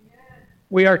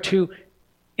 We are to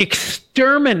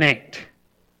exterminate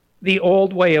the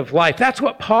old way of life. That's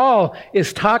what Paul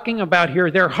is talking about here.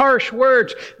 They're harsh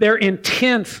words. They're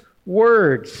intense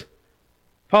words.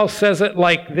 Paul says it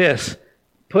like this: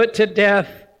 put to death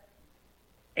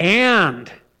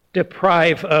and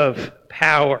deprive of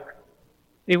power.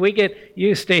 See, we get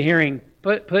used to hearing,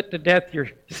 put to death your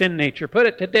sin nature. Put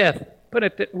it to death.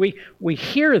 We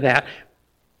hear that.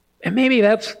 And maybe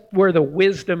that's where the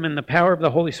wisdom and the power of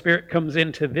the Holy Spirit comes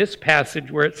into this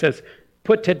passage where it says,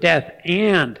 put to death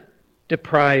and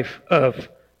deprive of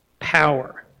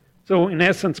power. So in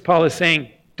essence, Paul is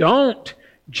saying, don't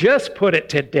just put it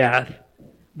to death,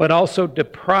 but also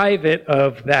deprive it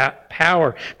of that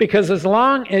power. Because as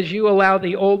long as you allow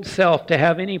the old self to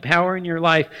have any power in your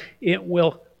life, it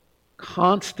will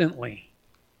constantly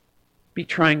be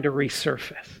trying to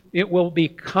resurface. It will be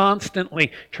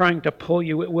constantly trying to pull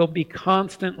you. It will be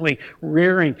constantly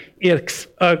rearing its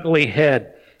ugly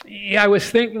head. I was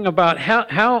thinking about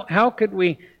how could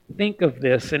we think of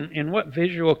this and what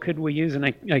visual could we use? And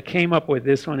I came up with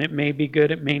this one. It may be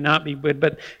good, it may not be good,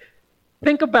 but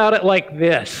think about it like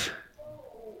this.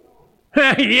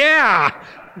 Yeah!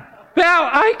 Well,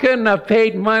 I couldn't have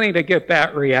paid money to get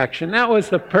that reaction. That was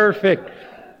the perfect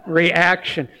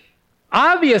reaction.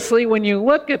 Obviously, when you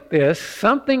look at this,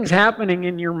 something's happening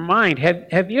in your mind.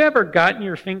 Have you ever gotten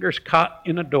your fingers caught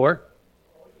in a door?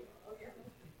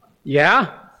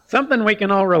 Yeah? Something we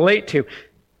can all relate to.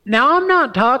 Now, I'm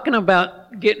not talking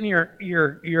about getting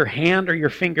your hand or your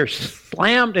finger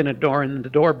slammed in a door and the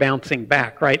door bouncing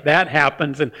back, right? That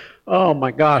happens, and oh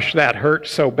my gosh, that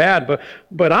hurts so bad.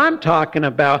 But I'm talking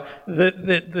about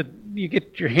you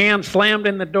get your hand slammed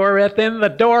in the door, and then the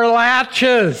door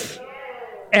latches,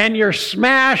 and your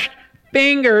smashed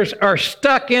fingers are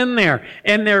stuck in there,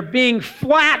 and they're being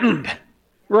flattened,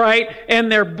 right?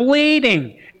 And they're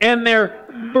bleeding, and they're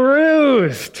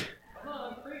bruised.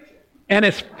 And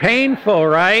it's painful,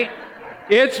 right?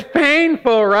 It's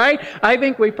painful, right? I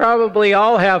think we probably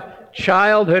all have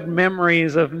childhood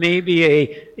memories of maybe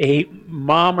a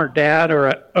mom or dad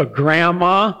or a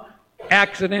grandma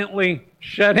accidentally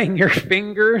shutting your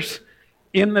fingers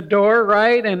in the door,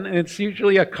 right? And it's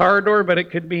usually a car door, but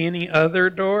it could be any other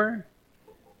door.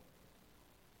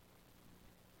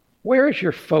 Where is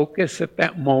your focus at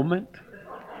that moment?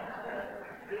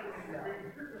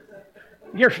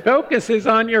 Your focus is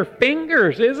on your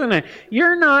fingers, isn't it?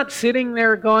 You're not sitting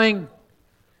there going,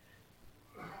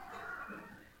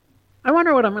 I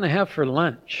wonder what I'm going to have for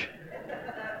lunch.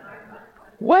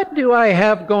 What do I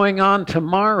have going on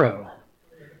tomorrow?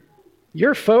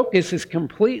 Your focus is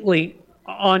completely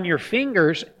on your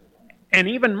fingers, and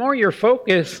even more, your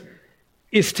focus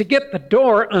is to get the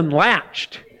door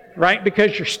unlatched, right?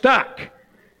 Because you're stuck.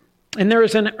 And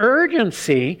there's an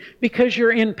urgency because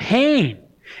you're in pain.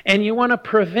 And you want to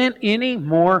prevent any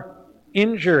more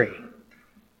injury.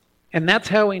 And that's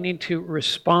how we need to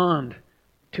respond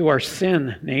to our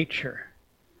sin nature.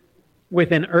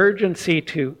 With an urgency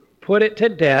to put it to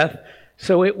death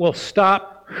so it will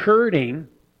stop hurting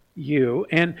you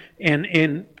and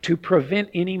to prevent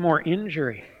any more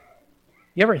injury.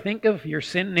 You ever think of your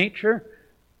sin nature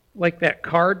like that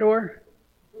car door?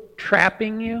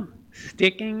 Trapping you,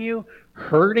 sticking you,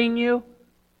 hurting you?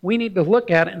 We need to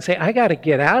look at it and say, I got to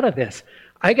get out of this.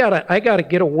 I got to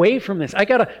get away from this. I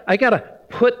got to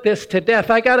put this to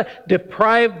death. I got to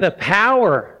deprive the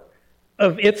power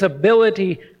of its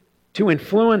ability to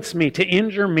influence me, to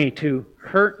injure me, to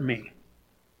hurt me.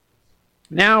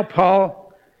 Now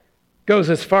Paul goes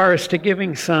as far as to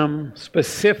giving some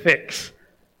specifics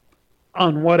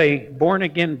on what a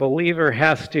born-again believer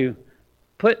has to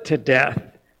put to death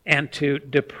and to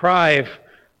deprive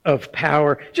of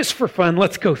power. Just for fun,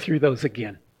 let's go through those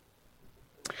again.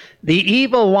 The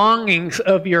evil longings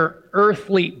of your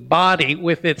earthly body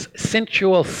with its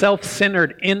sensual,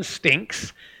 self-centered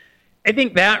instincts. I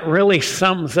think that really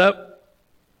sums up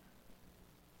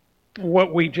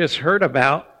what we just heard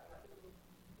about.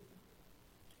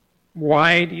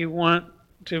 Why do you want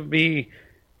to be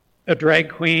a drag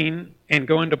queen and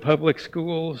go into public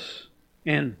schools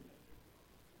and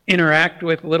interact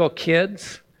with little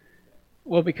kids?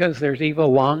 Well, because there's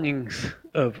evil longings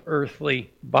of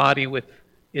earthly body with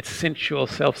its sensual,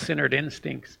 self-centered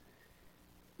instincts.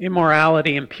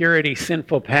 Immorality, impurity,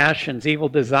 sinful passions, evil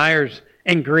desires,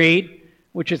 and greed,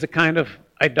 which is a kind of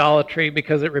idolatry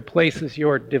because it replaces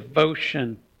your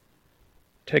devotion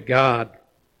to God.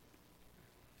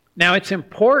 Now, it's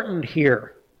important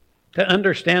here to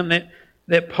understand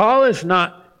that Paul is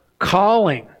not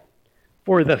calling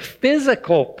for the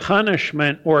physical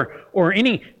punishment or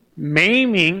any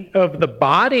maiming of the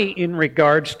body in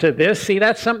regards to this. See,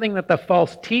 that's something that the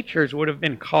false teachers would have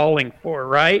been calling for,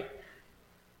 right?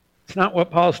 It's not what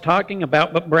Paul's talking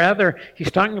about, but rather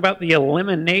he's talking about the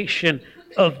elimination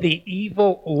of the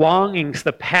evil longings,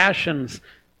 the passions,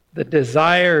 the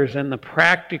desires, and the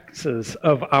practices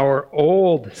of our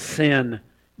old sin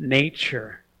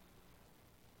nature.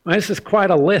 Well, this is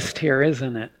quite a list here,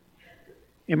 isn't it?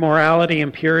 Immorality,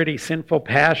 impurity, sinful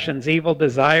passions, evil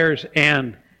desires,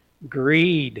 and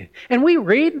greed. And we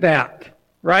read that,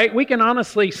 right? We can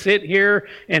honestly sit here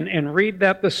and read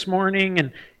that this morning,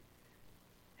 and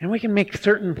we can make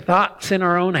certain thoughts in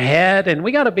our own head, and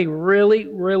we got to be really,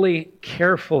 really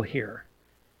careful here.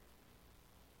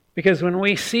 Because when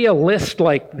we see a list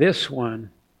like this one,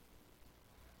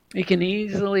 it can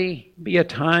easily be a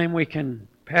time we can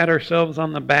pat ourselves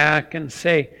on the back and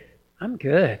say, I'm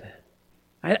good.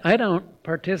 I don't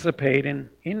participate in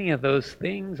any of those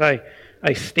things. I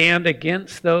stand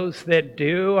against those that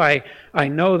do. I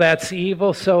know that's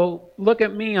evil, so look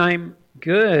at me, I'm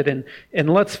good. And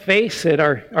let's face it,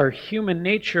 our human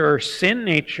nature, our sin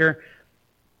nature,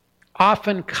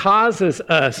 often causes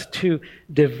us to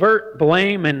divert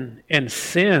blame and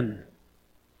sin.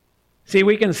 See,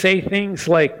 we can say things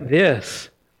like this,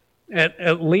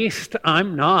 at least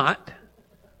I'm not.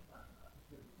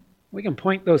 We can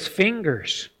point those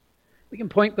fingers. We can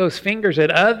point those fingers at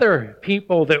other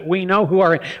people that we know who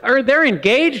are they're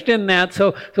engaged in that.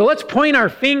 So let's point our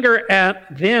finger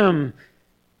at them.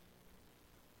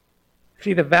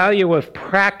 See, the value of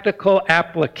practical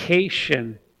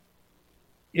application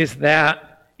is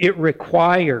that it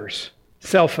requires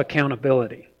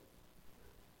self-accountability.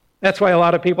 That's why a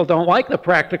lot of people don't like the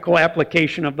practical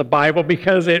application of the Bible,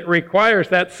 because it requires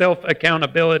that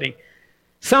self-accountability.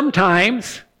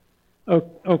 Sometimes,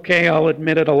 okay, I'll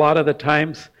admit it, a lot of the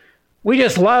times, we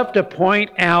just love to point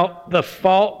out the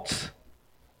faults,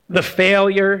 the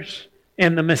failures,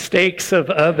 and the mistakes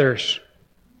of others.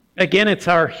 Again, it's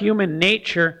our human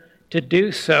nature to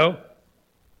do so.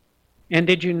 And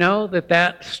did you know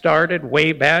that started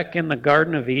way back in the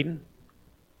Garden of Eden?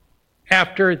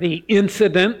 After the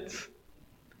incident,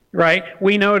 right?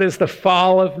 We know it as the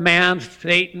fall of man.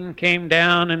 Satan came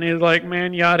down and he was like,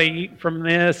 man, you ought to eat from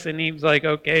this. And Eve's like,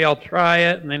 okay, I'll try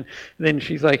it. And then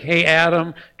she's like, hey,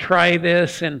 Adam, try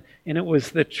this. And it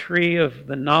was the tree of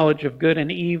the knowledge of good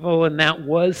and evil. And that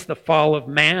was the fall of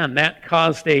man. That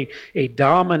caused a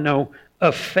domino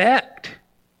effect.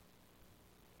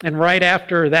 And right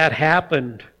after that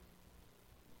happened,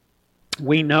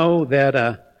 we know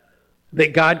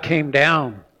that God came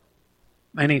down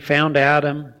and he found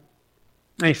Adam.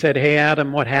 And he said, hey,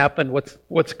 Adam, what happened?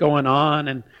 What's going on?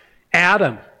 And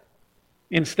Adam,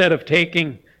 instead of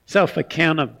taking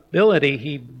self-accountability,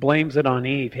 he blames it on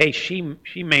Eve. Hey, she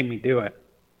made me do it.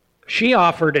 She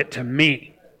offered it to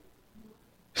me.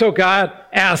 So God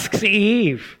asks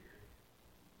Eve,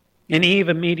 and Eve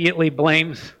immediately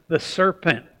blames the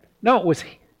serpent. No, it was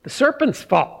the serpent's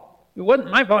fault. It wasn't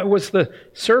my fault. It was the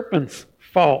serpent's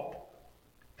fault.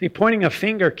 See, pointing a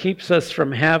finger keeps us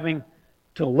from having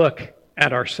to look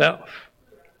at ourselves.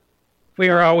 If we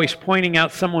are always pointing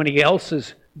out somebody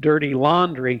else's dirty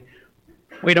laundry,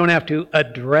 we don't have to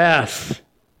address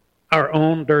our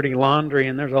own dirty laundry.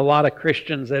 And there's a lot of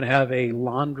Christians that have a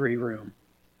laundry room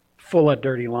full of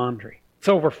dirty laundry. It's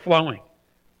overflowing.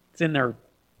 It's in their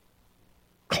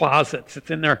closets.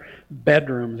 It's in their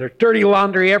bedrooms. There's dirty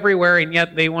laundry everywhere, and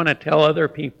yet they want to tell other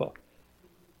people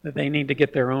that they need to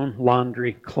get their own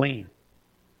laundry clean.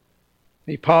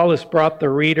 See, Paul has brought the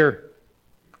reader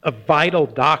a vital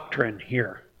doctrine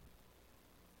here.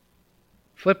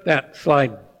 Flip that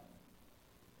slide.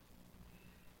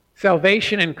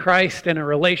 Salvation in Christ and a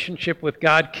relationship with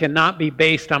God cannot be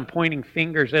based on pointing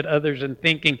fingers at others and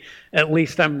thinking, at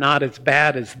least I'm not as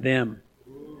bad as them.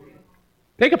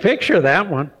 Take a picture of that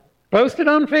one. Post it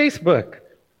on Facebook.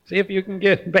 See if you can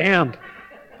get banned.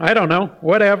 I don't know,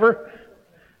 whatever.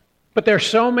 But there's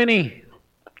so many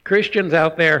Christians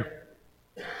out there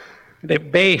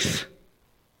that base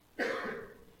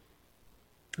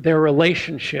their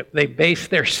relationship. They base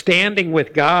their standing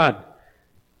with God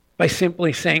by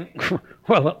simply saying,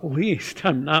 well, at least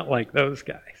I'm not like those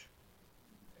guys.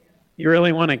 You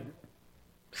really want to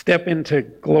step into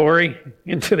glory,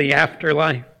 into the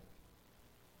afterlife?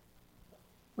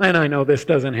 And I know this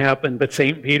doesn't happen, but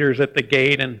St. Peter's at the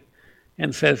gate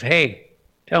and says, hey,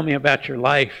 tell me about your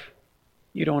life.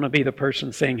 You don't want to be the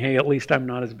person saying, hey, at least I'm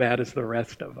not as bad as the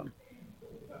rest of them.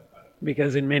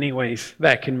 Because in many ways,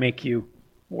 that can make you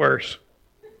worse.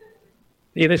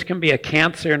 See, this can be a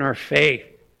cancer in our faith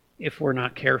if we're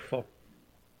not careful.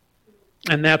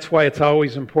 And that's why it's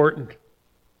always important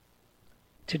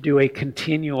to do a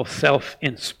continual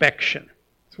self-inspection.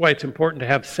 That's why it's important to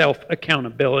have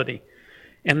self-accountability.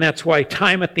 And that's why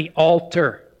time at the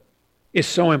altar is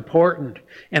so important.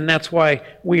 And that's why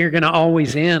we are going to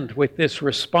always end with this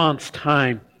response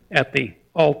time at the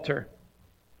altar.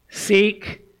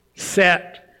 Seek,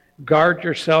 set, guard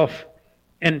yourself,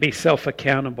 and be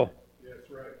self-accountable. That's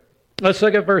right. Let's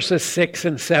look at verses 6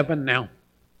 and 7 now.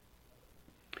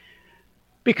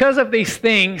 Because of these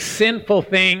things, sinful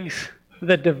things,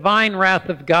 the divine wrath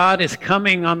of God is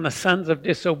coming on the sons of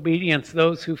disobedience,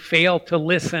 those who fail to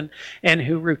listen and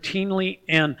who routinely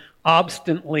and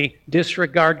obstinately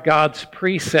disregard God's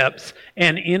precepts.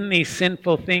 And in these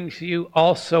sinful things you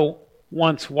also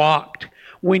once walked,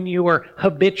 when you were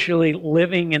habitually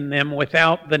living in them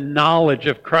without the knowledge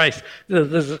of Christ.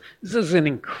 This is an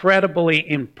incredibly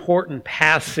important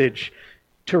passage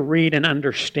to read and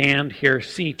understand here.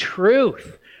 See,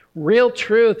 truth, real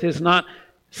truth is not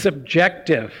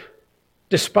subjective,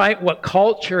 despite what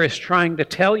culture is trying to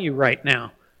tell you right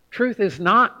now. Truth is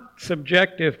not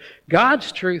subjective.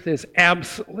 God's truth is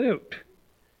absolute.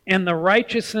 And the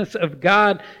righteousness of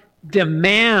God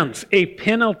demands a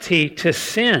penalty to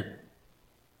sin.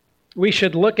 We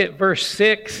should look at verse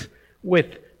 6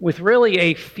 with really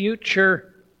a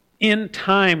future end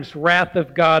times wrath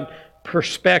of God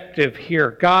perspective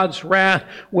here. God's wrath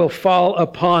will fall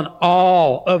upon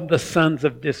all of the sons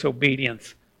of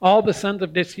disobedience. All the sons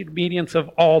of disobedience of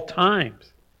all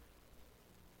times.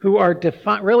 Who are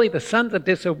defined, really the sons of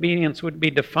disobedience would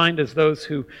be defined as those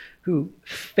who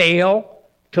fail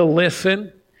to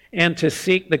listen and to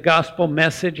seek the gospel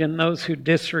message, and those who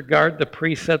disregard the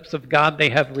precepts of God. They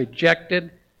have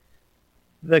rejected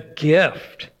the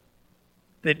gift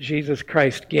that Jesus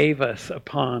Christ gave us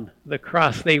upon the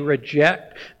cross. They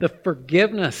reject the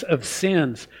forgiveness of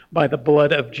sins by the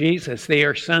blood of Jesus. They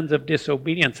are sons of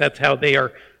disobedience. That's how they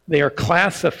are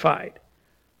classified.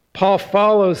 Paul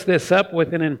follows this up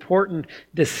with an important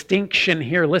distinction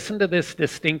here. Listen to this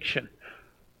distinction.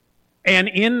 And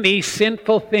in these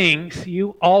sinful things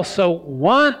you also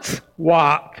once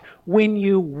walked when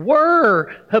you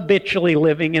were habitually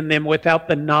living in them without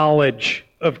the knowledge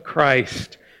of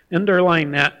Christ. Underline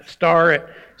that, star it,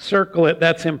 circle it,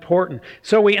 that's important.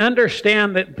 So we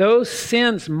understand that those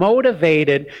sins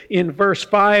motivated in verse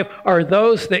 5 are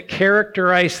those that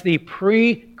characterize the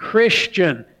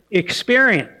pre-Christian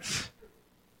experience.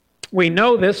 We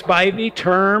know this by the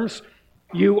terms,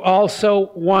 you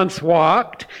also once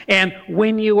walked, and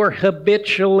when you were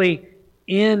habitually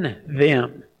in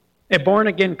them. A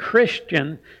born-again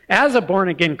Christian, as a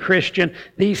born-again Christian,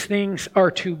 these things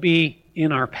are to be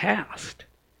in our past.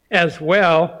 As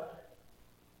well,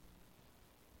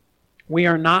 we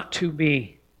are not to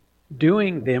be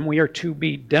doing them. We are to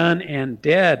be done and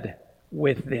dead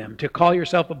with them. To call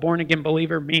yourself a born-again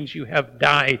believer means you have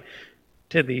died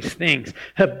to these things.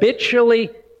 Habitually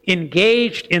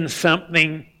engaged in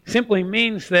something simply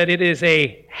means that it is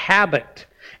a habit.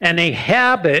 And a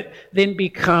habit then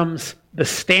becomes the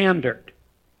standard.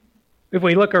 If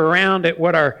we look around at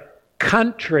what our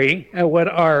country, at what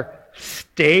our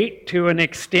state to an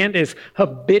extent is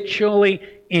habitually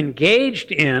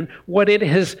engaged in, what it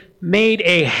has made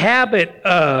a habit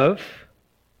of,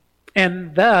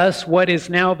 and thus what is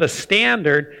now the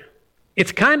standard,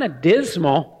 it's kind of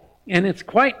dismal and it's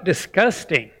quite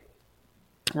disgusting,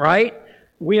 right?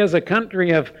 We as a country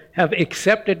have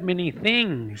accepted many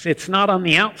things. It's not on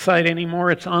the outside anymore,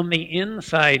 it's on the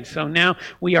inside. So now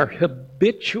we are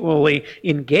habitually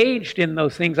engaged in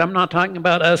those things. I'm not talking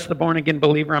about us, the born-again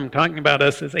believer. I'm talking about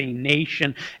us as a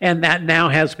nation. And that now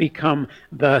has become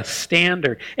the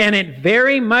standard. And it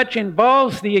very much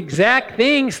involves the exact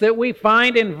things that we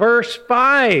find in verse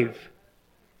 5.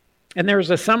 And there's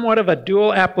a somewhat of a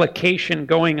dual application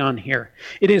going on here.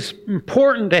 It is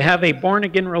important to have a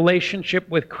born-again relationship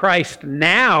with Christ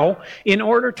now in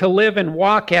order to live and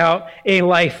walk out a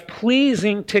life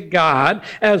pleasing to God,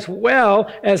 as well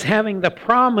as having the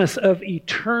promise of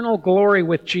eternal glory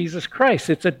with Jesus Christ.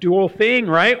 It's a dual thing,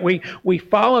 right? We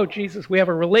follow Jesus. We have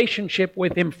a relationship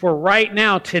with Him for right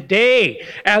now, today,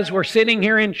 as we're sitting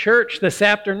here in church this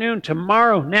afternoon,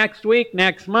 tomorrow, next week,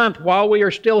 next month. While we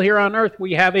are still here on earth,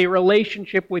 we have a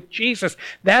relationship with Jesus.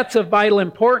 That's of vital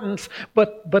importance,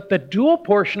 but the dual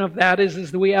portion of that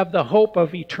is that we have the hope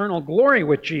of eternal glory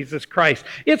with Jesus Christ.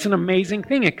 It's an amazing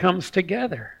thing. It comes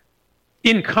together.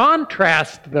 In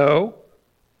contrast, though,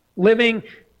 living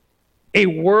a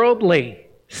worldly,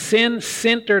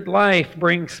 sin-centered life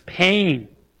brings pain,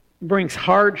 brings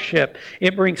hardship,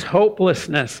 it brings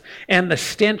hopelessness, and the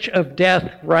stench of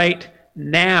death right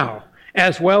now,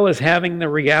 as well as having the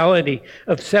reality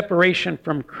of separation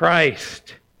from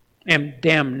Christ and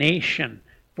damnation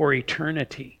for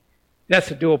eternity. That's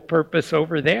a dual purpose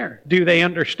over there. Do they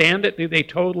understand it? Do they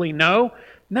totally know?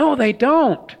 No, they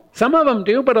don't. Some of them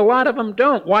do, but a lot of them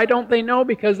don't. Why don't they know?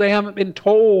 Because they haven't been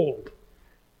told.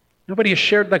 Nobody has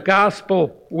shared the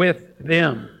gospel with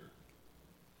them.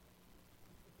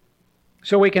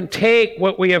 So we can take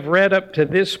what we have read up to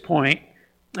this point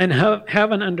and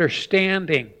have an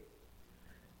understanding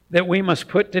that we must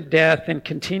put to death and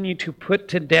continue to put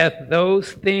to death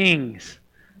those things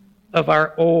of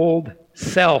our old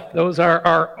self. Those are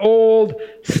our old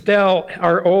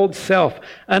self.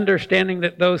 Understanding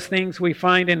that those things we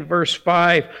find in verse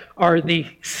 5 are the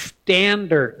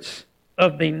standards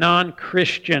of the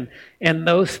non-Christian and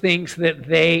those things that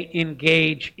they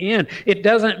engage in. It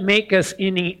doesn't make us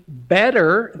any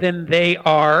better than they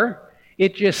are.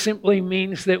 It just simply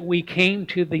means that we came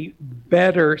to the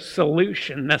better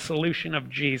solution, the solution of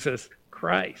Jesus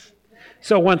Christ.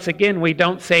 So once again, we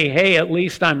don't say, hey, at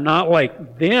least I'm not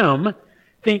like them,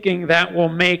 thinking that will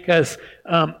make us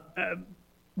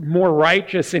more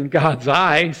righteous in God's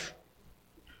eyes.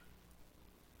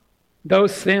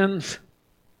 Those sins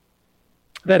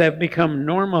that have become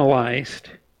normalized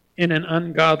in an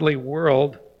ungodly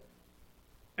world,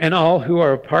 and all who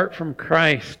are apart from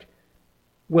Christ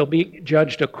will be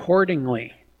judged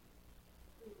accordingly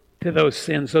to those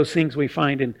sins, those things we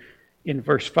find in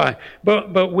verse 5.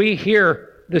 But we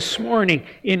here this morning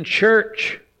in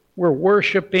church, we're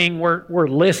worshiping, we're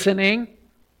listening,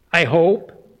 I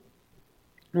hope.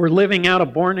 We're living out a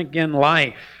born-again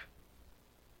life.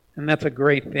 And that's a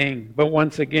great thing. But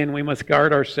once again, we must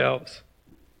guard ourselves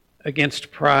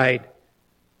against pride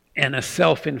and a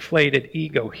self-inflated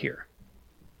ego here.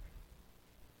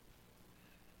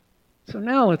 So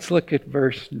now let's look at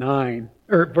verse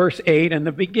 8 and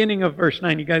the beginning of verse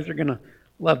 9. You guys are going to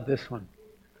love this one.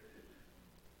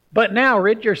 But now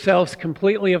rid yourselves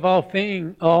completely of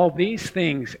all these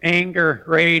things: anger,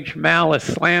 rage, malice,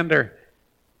 slander,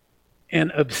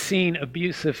 and obscene,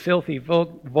 abusive, filthy,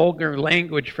 vulgar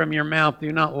language from your mouth.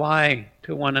 Do not lie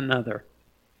to one another.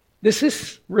 This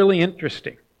is really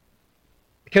interesting,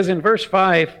 because in verse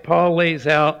 5, Paul lays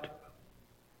out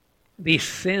these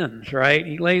sins, right?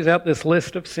 He lays out this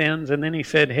list of sins, and then he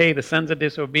said, hey, the sons of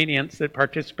disobedience that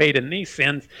participate in these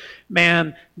sins,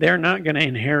 man, they're not going to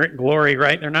inherit glory,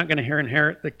 right? They're not going to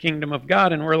inherit the kingdom of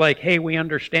God. And we're like, hey, we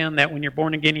understand that when you're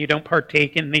born again, you don't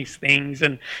partake in these things.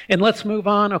 And let's move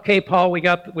on. Okay, Paul, we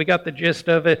got the gist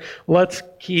of it. Let's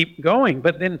keep going.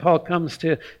 But then Paul comes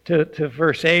to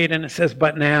verse 8, and it says,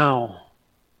 but now,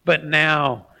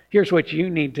 here's what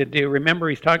you need to do. Remember,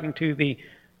 he's talking to the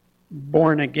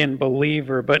born-again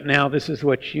believer, but now this is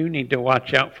what you need to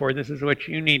watch out for. This is what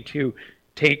you need to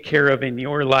take care of in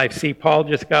your life. See, Paul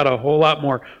just got a whole lot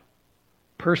more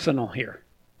personal here.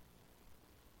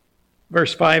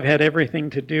 Verse 5 had everything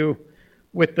to do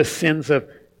with the sins of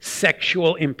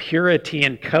sexual impurity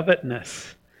and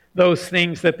covetousness. Those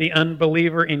things that the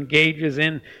unbeliever engages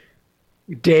in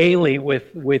daily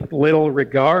with little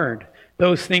regard.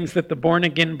 Those things that the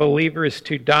born-again believer is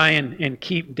to die and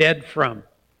keep dead from.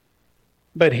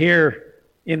 But here,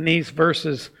 in these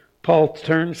verses, Paul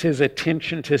turns his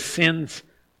attention to sins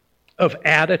of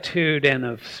attitude and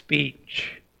of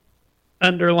speech.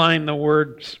 Underline the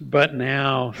words, but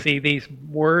now. See, these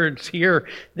words here,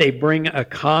 they bring a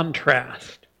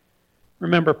contrast.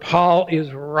 Remember, Paul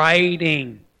is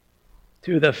writing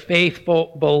to the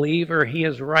faithful believer. He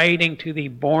is writing to the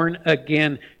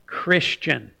born-again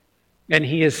Christian. And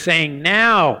he is saying,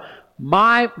 now,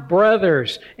 my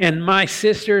brothers and my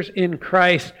sisters in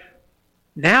Christ,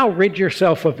 now rid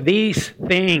yourself of these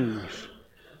things.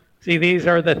 See, these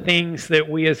are the things that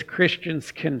we as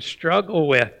Christians can struggle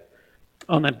with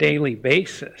on a daily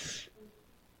basis.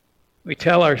 We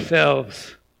tell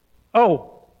ourselves,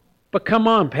 oh, but come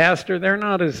on, Pastor, they're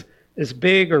not as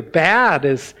big or bad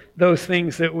as those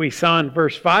things that we saw in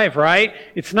verse 5, right?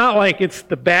 It's not like it's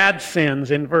the bad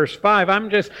sins in verse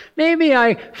 5. Maybe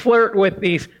I flirt with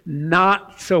these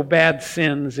not so bad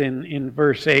sins in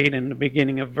verse 8 and the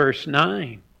beginning of verse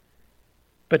 9.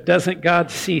 But doesn't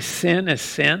God see sin as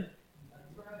sin?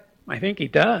 I think He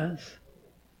does.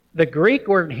 The Greek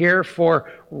word here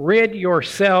for rid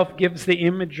yourself gives the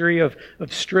imagery of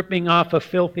stripping off a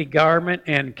filthy garment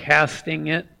and casting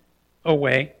it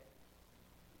away.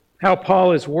 How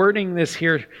Paul is wording this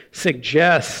here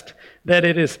suggests that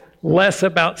it is less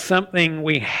about something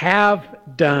we have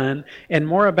done and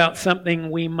more about something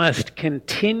we must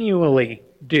continually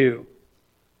do.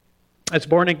 As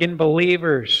born-again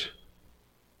believers,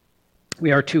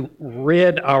 we are to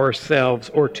rid ourselves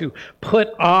or to put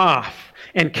off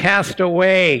and cast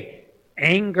away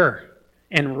anger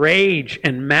and rage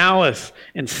and malice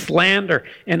and slander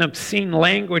and obscene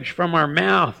language from our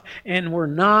mouth. And we're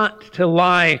not to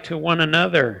lie to one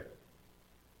another.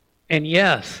 And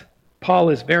yes, Paul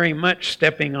is very much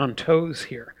stepping on toes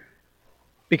here.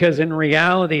 Because in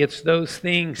reality, it's those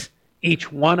things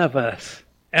each one of us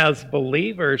as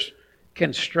believers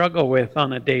can struggle with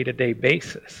on a day-to-day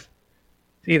basis.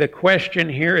 See, the question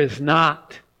here is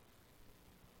not,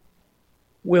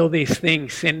 will these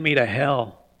things send me to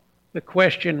hell? The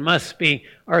question must be,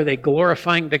 are they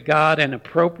glorifying to God and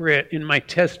appropriate in my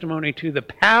testimony to the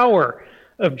power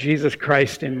of Jesus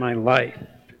Christ in my life?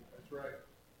 That's right.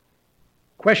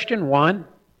 Question 1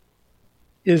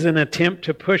 is an attempt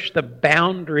to push the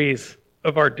boundaries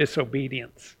of our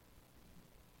disobedience.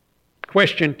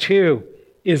 Question 2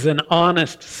 is an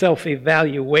honest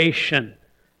self-evaluation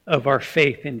of our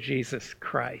faith in Jesus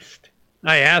Christ.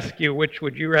 I ask you, which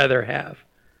would you rather have?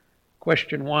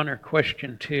 Question 1 or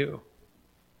question 2?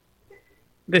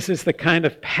 This is the kind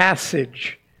of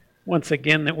passage, once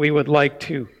again, that we would like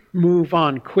to move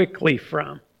on quickly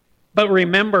from. But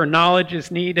remember, knowledge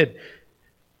is needed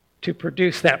to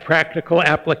produce that practical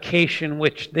application,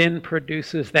 which then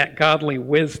produces that godly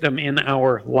wisdom in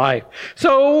our life.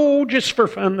 So, just for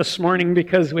fun this morning,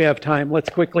 because we have time, let's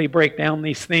quickly break down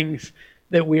these things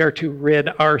that we are to rid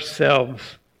ourselves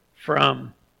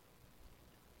from.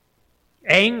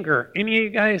 Anger. Any of you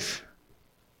guys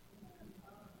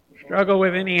struggle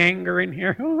with any anger in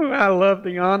here? Oh, I love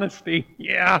the honesty.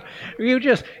 Yeah.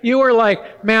 You were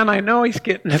like, man, I know he's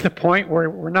getting to the point where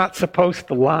we're not supposed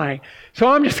to lie. So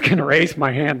I'm just going to raise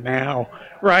my hand now,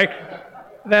 right?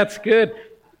 That's good.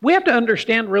 We have to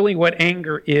understand really what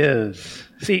anger is.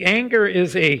 See, anger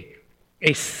is a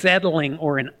settling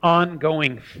or an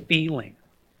ongoing feeling.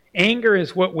 Anger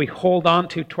is what we hold on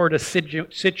to toward a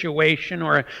situation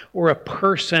or a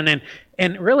person.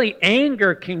 And really,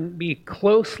 anger can be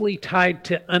closely tied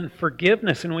to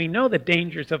unforgiveness. And we know the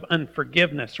dangers of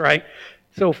unforgiveness, right?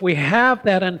 So if we have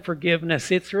that unforgiveness,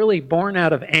 it's really born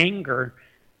out of anger.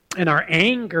 And our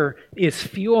anger is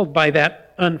fueled by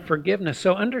that unforgiveness.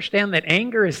 So understand that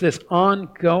anger is this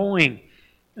ongoing,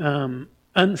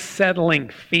 unsettling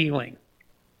feeling.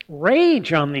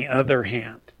 Rage, on the other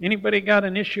hand. Anybody got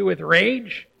an issue with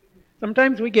rage?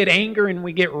 Sometimes we get anger and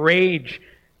we get rage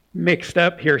mixed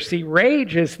up here. See,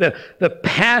 rage is the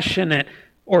passionate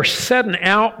or sudden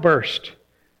outburst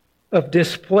of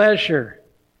displeasure,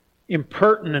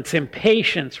 impertinence,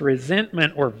 impatience,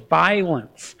 resentment, or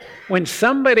violence. When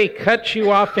somebody cuts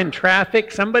you off in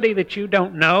traffic, somebody that you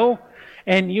don't know,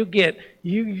 and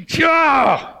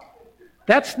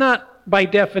that's not by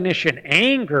definition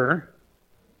anger.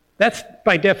 That's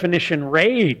by definition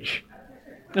rage.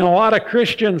 And a lot of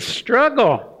Christians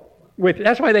struggle with,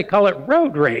 that's why they call it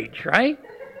road rage, right?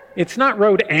 It's not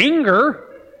road anger,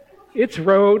 it's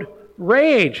road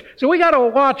rage. So we got to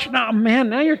watch. Now, man,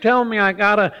 now you're telling me I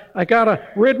gotta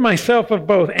rid myself of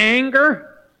both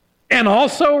anger and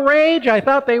also rage? I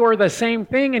thought they were the same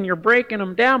thing, and you're breaking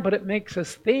them down, but it makes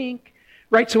us think.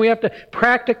 Right, so we have to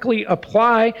practically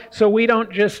apply so we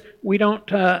don't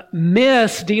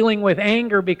miss dealing with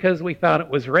anger because we thought it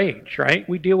was rage, right?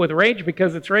 We deal with rage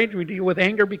because it's rage. We deal with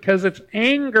anger because it's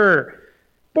anger.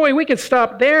 Boy, we could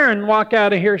stop there and walk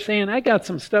out of here saying, I got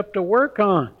some stuff to work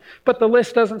on. But the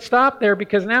list doesn't stop there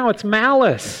because now it's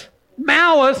malice.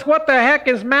 Malice? What the heck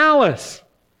is malice?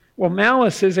 Well,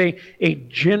 malice is a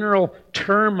general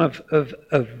term of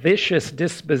vicious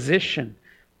disposition.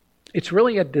 It's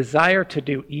really a desire to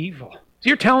do evil. So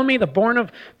you're telling me the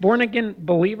born-again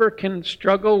believer can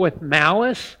struggle with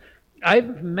malice?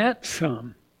 I've met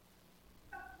some.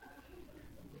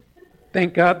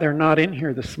 Thank God they're not in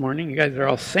here this morning. You guys are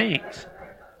all saints.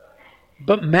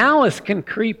 But malice can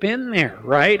creep in there,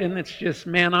 right? And it's just,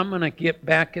 man, I'm going to get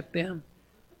back at them.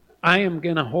 I am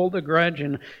going to hold a grudge.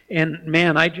 And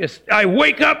man, I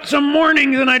wake up some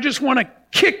mornings and I just want to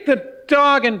kick the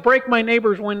dog and break my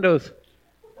neighbor's windows.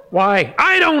 Why?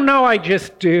 I don't know, I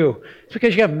just do. It's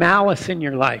because you have malice in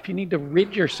your life. You need to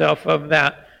rid yourself of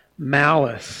that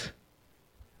malice.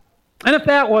 And if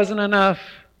that wasn't enough,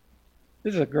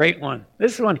 this is a great one.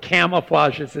 This one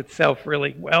camouflages itself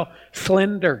really well.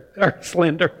 Slender.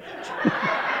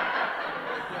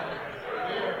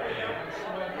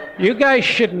 You guys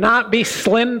should not be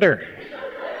slender.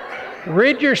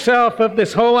 Rid yourself of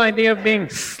this whole idea of being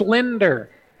slender.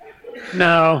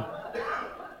 No.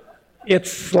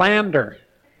 It's slander.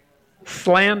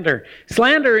 Slander.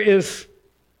 Slander is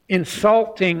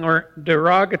insulting or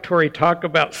derogatory talk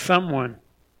about someone.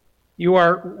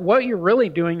 What you're really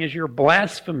doing is you're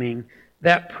blaspheming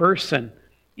that person,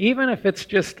 even if it's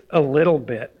just a little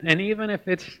bit, and even if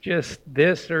it's just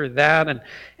this or that.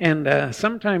 And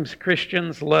sometimes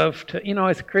Christians love to,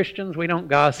 as Christians, we don't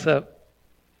gossip.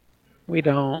 We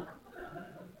don't.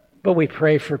 But we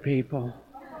pray for people.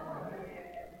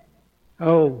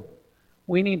 Oh,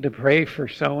 we need to pray for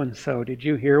so-and-so. Did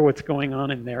you hear what's going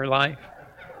on in their life?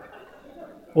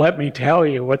 Let me tell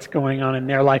you what's going on in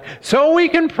their life so we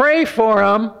can pray for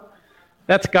them.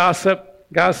 That's gossip.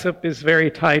 Gossip is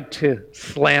very tied to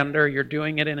slander. You're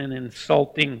doing it in an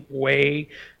insulting way.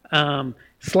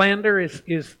 Slander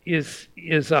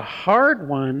is a hard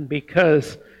one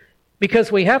because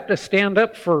we have to stand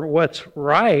up for what's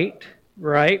right?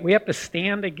 We have to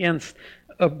stand against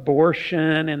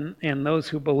abortion and those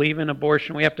who believe in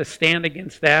abortion. We have to stand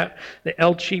against that. The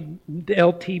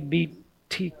LGBT,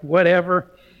 whatever,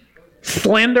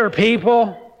 slender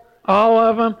people, all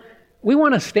of them. We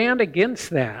want to stand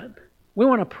against that. We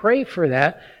want to pray for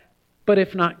that. But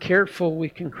if not careful, we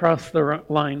can cross the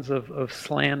lines of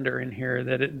slander in here,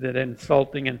 that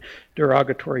insulting and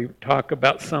derogatory talk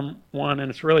about someone. And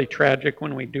it's really tragic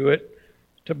when we do it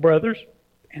to brothers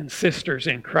and sisters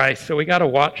in Christ. So we got to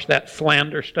watch that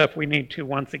slander stuff. We need to,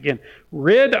 once again,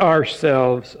 rid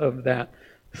ourselves of that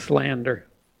slander.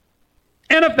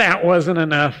 And if that wasn't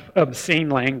enough, obscene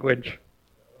language.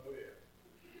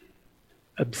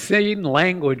 Obscene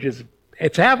language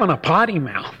it's having a potty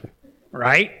mouth,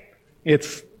 right?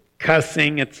 It's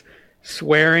cussing, it's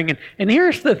swearing. And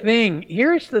here's the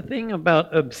thing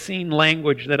about obscene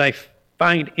language that I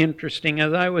find interesting.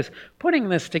 As I was putting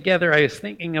this together, I was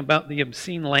thinking about the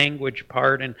obscene language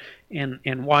part and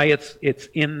why it's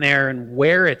in there and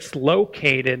where it's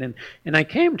located. And I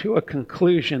came to a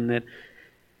conclusion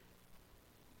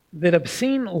that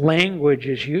obscene language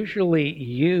is usually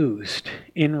used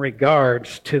in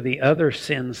regards to the other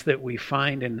sins that we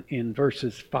find in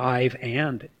verses 5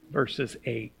 and verses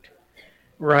 8.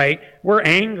 Right? We're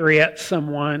angry at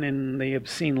someone and the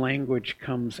obscene language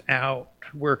comes out.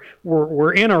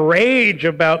 We're in a rage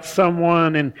about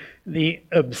someone and the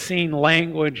obscene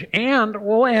language, and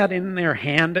we'll add in their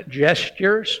hand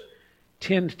gestures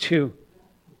tend to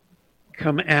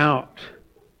come out.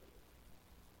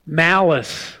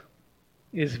 Malice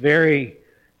is very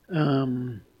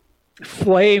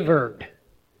flavored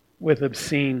with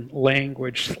obscene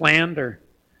language. Slander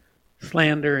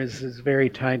is very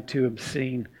tied to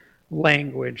obscene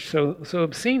language. So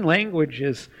obscene language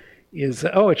is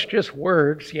it's just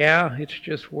words. Yeah, it's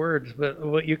just words. But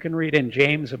what you can read in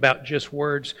James about just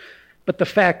words. But the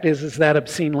fact is that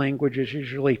obscene language is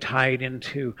usually tied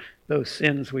into those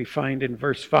sins we find in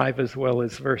verse 5 as well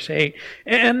as verse 8.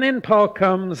 And then Paul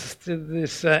comes to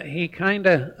this, he kind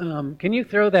of, can you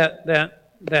throw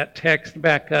that text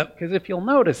back up? Because if you'll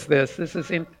notice this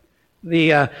is in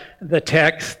the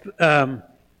text,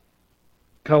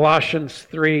 Colossians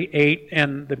 3:8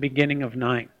 and the beginning of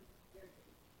 9.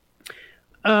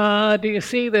 Do you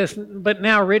see this? But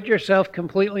now rid yourself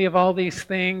completely of all these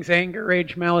things: anger,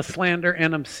 rage, malice, slander,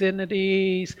 and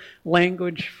obscenities,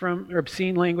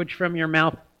 obscene language from your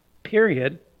mouth,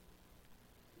 period.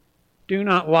 Do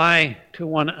not lie to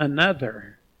one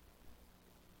another.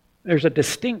 There's a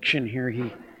distinction here.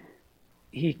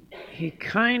 He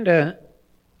kind of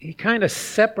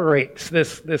separates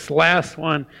this last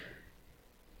one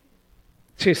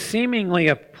to seemingly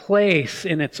a place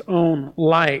in its own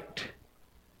light.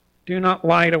 Do not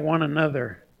lie to one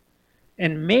another.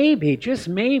 And maybe, just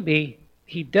maybe,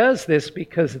 he does this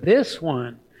because this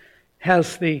one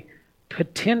has the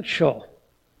potential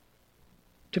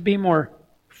to be more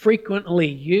frequently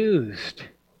used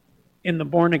in the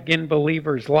born-again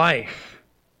believer's life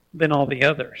than all the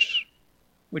others.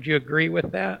 Would you agree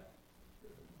with that?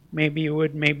 Maybe you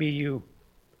would, maybe you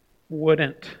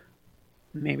wouldn't.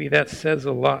 Maybe that says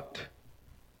a lot.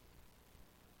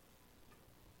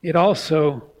 it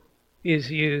also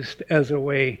is used as a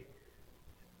way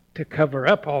to cover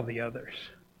up all the others.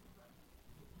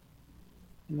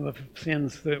 The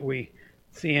sins that we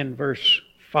see in verse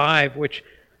 5, which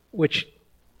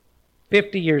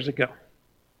 50 years ago,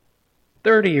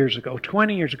 30 years ago,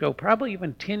 20 years ago, probably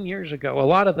even 10 years ago, a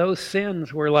lot of those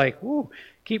sins were like, ooh,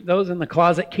 keep those in the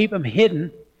closet, keep them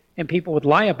hidden, and people would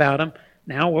lie about them.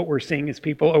 Now what we're seeing is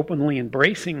people openly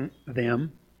embracing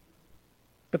them.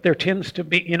 But there tends to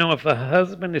be, if a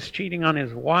husband is cheating on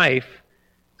his wife,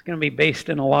 it's going to be based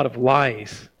in a lot of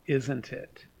lies, isn't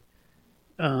it?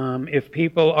 If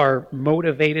people are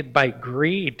motivated by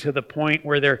greed to the point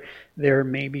where they're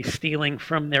maybe stealing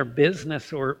from their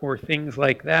business or things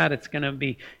like that, it's going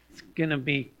to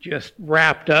be just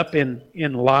wrapped up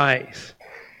in lies.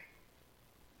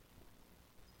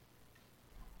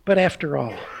 But after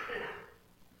all,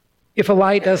 if a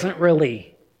lie doesn't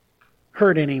really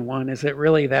hurt anyone, is it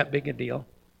really that big a deal?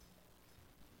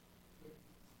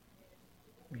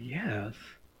 Yes.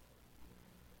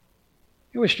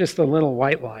 It was just a little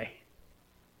white lie.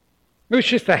 It was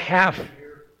just a half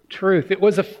truth. It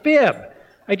was a fib.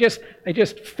 I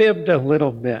just fibbed a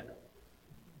little bit.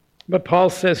 But Paul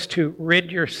says to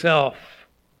rid yourself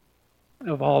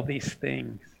of all these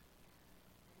things.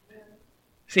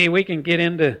 See, we can get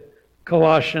into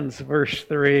Colossians verse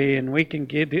 3, and we can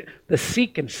get the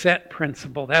seek and set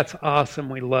principle. That's awesome.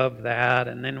 We love that.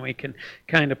 And then we can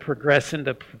kind of progress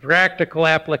into practical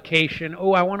application.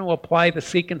 Oh, I want to apply the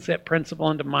seek and set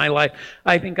principle into my life.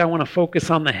 I think I want to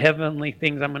focus on the heavenly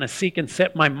things. I'm going to seek and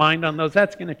set my mind on those.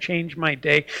 That's going to change my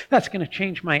day. That's going to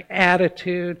change my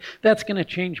attitude. That's going to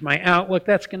change my outlook.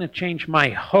 That's going to change my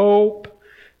hope.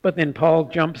 But then Paul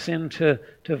jumps into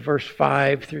verse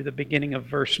 5 through the beginning of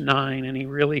verse 9, and he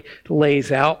really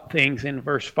lays out things in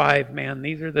verse 5. Man,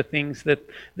 these are the things that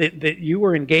you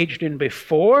were engaged in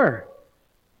before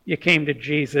you came to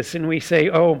Jesus. And we say,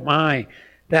 oh my,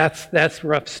 that's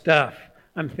rough stuff.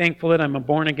 I'm thankful that I'm a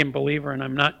born-again believer and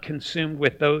I'm not consumed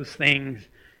with those things.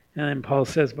 And then Paul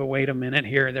says, but wait a minute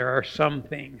here, there are some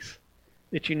things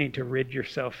that you need to rid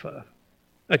yourself of.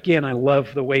 Again, I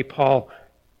love the way Paul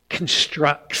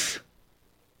constructs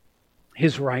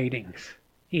his writings.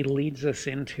 He leads us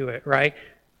into it, right?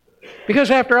 Because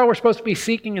after all, we're supposed to be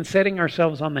seeking and setting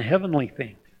ourselves on the heavenly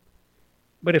things.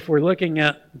 But if we're looking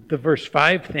at the verse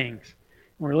 5 things,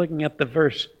 we're looking at the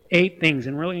verse 8 things,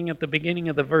 and we're looking at the beginning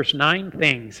of the verse 9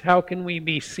 things, how can we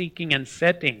be seeking and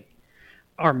setting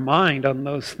our mind on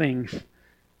those things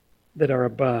that are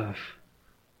above?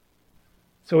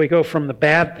 So we go from the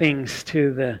bad things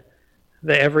to the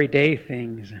everyday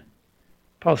things.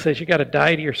 Paul says you got to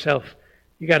die to yourself.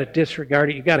 You got to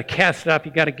disregard it. You got to cast it off.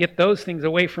 You got to get those things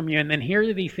away from you. And then here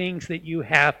are the things that you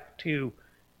have to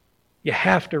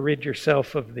rid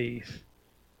yourself of these.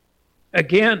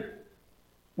 Again,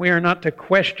 we are not to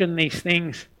question these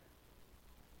things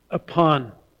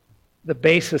upon the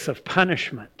basis of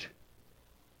punishment,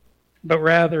 but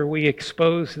rather we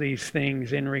expose these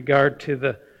things in regard to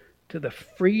the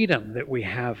freedom that we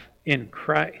have in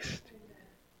Christ.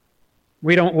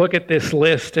 We don't look at this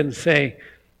list and say,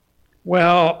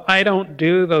 well, I don't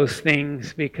do those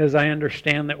things because I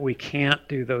understand that we can't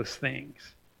do those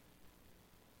things.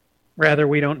 Rather,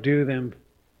 we don't do them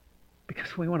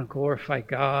because we want to glorify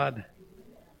God.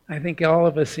 I think all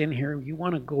of us in here, you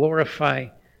want to glorify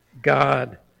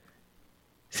God.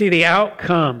 See, the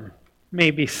outcome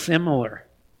may be similar,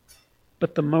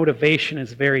 but the motivation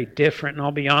is very different. And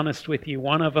I'll be honest with you,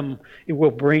 one of them, it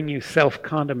will bring you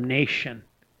self-condemnation.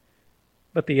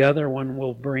 But the other one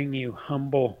will bring you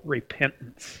humble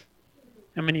repentance.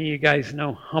 How many of you guys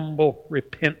know humble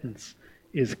repentance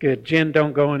is good? Jen,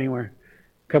 don't go anywhere.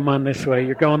 Come on this way.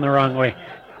 You're going the wrong way.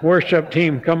 Worship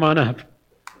team, come on up.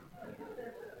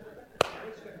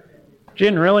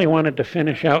 Jen really wanted to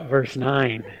finish out verse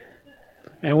 9.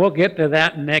 And we'll get to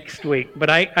that next week. But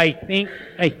I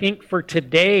think for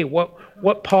today,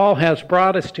 what Paul has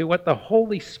brought us to, what the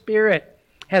Holy Spirit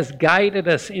has guided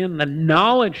us in, the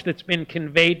knowledge that's been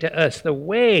conveyed to us, the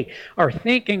way, our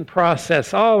thinking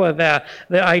process, all of that,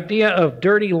 the idea of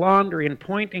dirty laundry and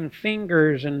pointing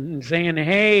fingers and saying,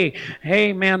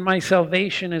 hey man, my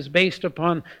salvation is based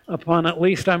upon at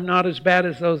least I'm not as bad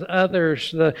as those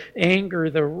others, the anger,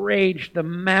 the rage, the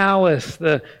malice,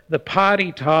 the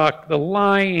potty talk, the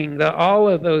lying, all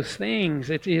of those things.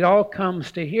 It all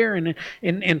comes to here.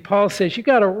 And Paul says, you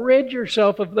got to rid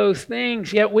yourself of those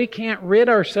things, yet we can't rid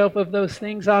ourselves of those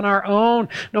things on our own.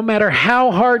 No matter how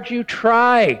hard you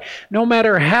try,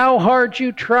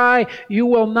 you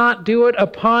will not do it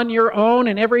upon your own.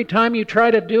 And every time you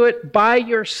try to do it by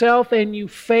yourself and you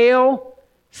fail,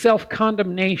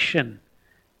 self-condemnation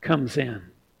comes in.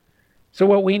 So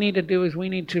what we need to do is we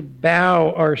need to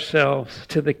bow ourselves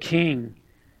to the King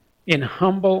in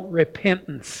humble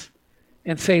repentance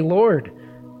and say, Lord,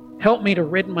 help me to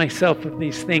rid myself of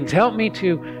these things. Help me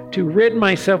to rid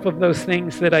myself of those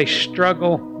things that I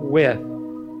struggle with.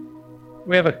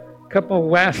 We have a couple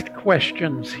last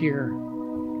questions here.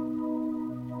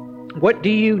 What do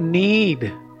you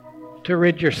need to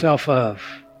rid yourself of?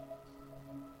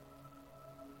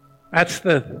 That's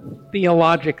the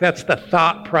theologic, that's the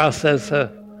thought process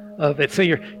of it. So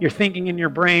you're thinking in your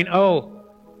brain, oh,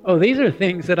 these are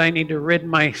things that I need to rid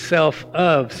myself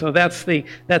of. So that's the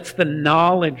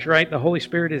knowledge, right? The Holy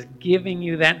Spirit is giving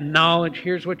you that knowledge.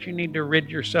 Here's what you need to rid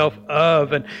yourself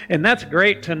of. And that's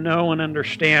great to know and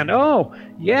understand. Oh,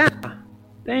 yeah.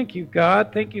 Thank you,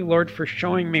 God. Thank you, Lord, for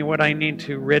showing me what I need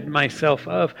to rid myself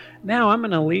of. Now I'm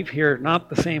going to leave here not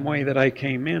the same way that I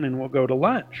came in, and we'll go to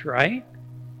lunch, right?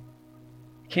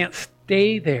 Can't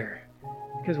stay there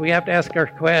because we have to ask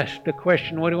the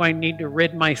question, what do I need to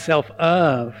rid myself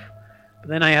of? But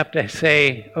then I have to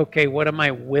say, okay, what am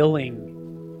I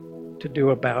willing to do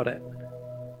about it?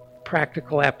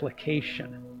 Practical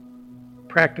application.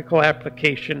 Practical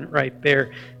application right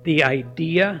there. The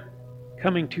idea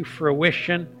coming to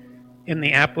fruition in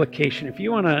the application. If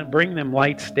you want to bring them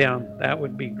lights down, that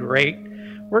would be great.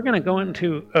 We're going to go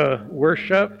into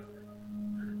worship.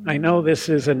 I know this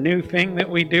is a new thing that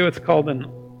we do. It's called an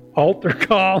altar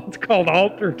call. It's called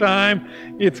altar time.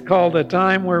 It's called a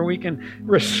time where we can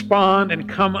respond and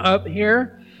come up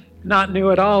here. Not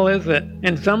new at all, is it?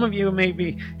 And some of you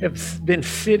maybe have been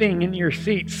sitting in your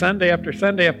seat Sunday after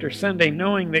Sunday after Sunday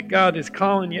knowing that God is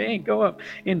calling you, hey, go up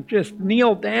and just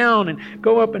kneel down and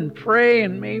go up and pray,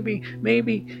 and maybe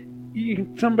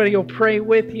somebody will pray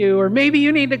with you, or maybe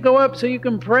you need to go up so you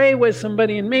can pray with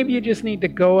somebody, and maybe you just need to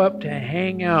go up to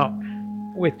hang out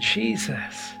with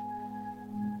Jesus.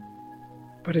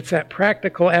 But it's that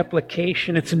practical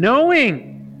application. It's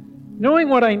knowing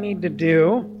what I need to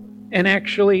do and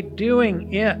actually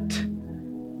doing it.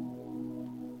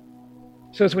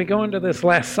 So as we go into this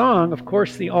last song, of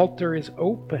course, the altar is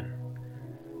open.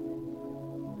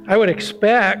 I would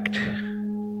expect,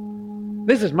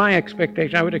 this is my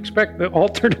expectation, I would expect the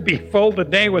altar to be full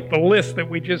today with the list that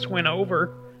we just went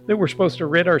over that we're supposed to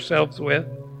rid ourselves with.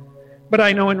 But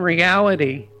I know in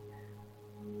reality,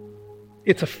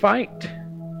 it's a fight.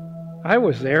 I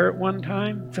was there at one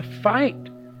time. It's a fight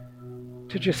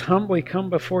to just humbly come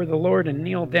before the Lord and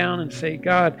kneel down and say,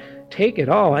 God, take it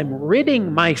all. I'm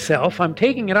ridding myself. I'm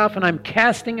taking it off and I'm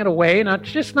casting it away. Not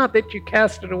just not that you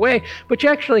cast it away, but you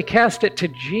actually cast it to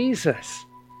Jesus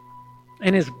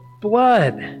and His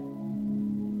blood.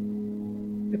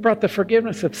 It brought the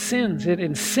forgiveness of sins. It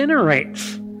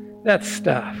incinerates that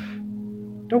stuff.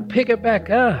 Don't pick it back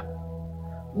up.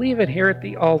 Leave it here at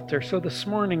the altar. So this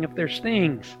morning, if there's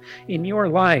things in your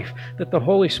life that the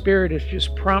Holy Spirit is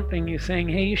just prompting you, saying,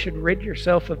 hey, you should rid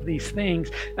yourself of these things.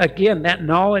 Again, that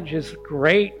knowledge is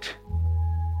great.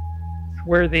 It's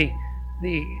where the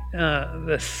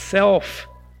self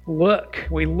look,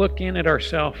 we look in at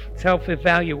ourselves.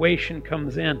 Self-evaluation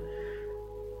comes in.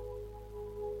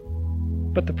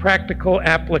 But the practical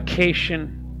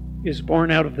application is born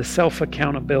out of the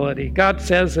self-accountability. God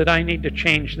says that I need to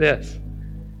change this.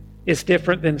 It's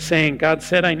different than saying, God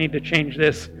said I need to change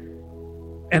this,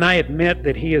 and I admit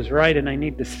that He is right and I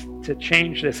need to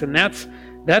change this. And that's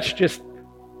just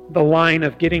the line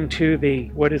of getting to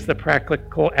what is the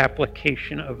practical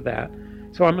application of that.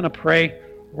 So I'm going to pray.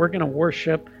 We're going to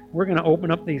worship. We're going to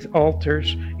open up these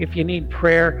altars. If you need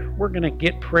prayer, we're going to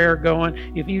get prayer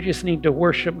going. If you just need to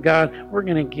worship God, we're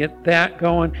going to get that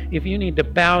going. If you need to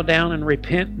bow down and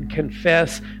repent and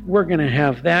confess, we're going to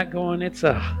have that going. It's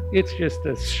just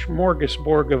a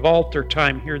smorgasbord of altar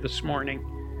time here this morning.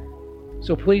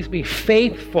 So please be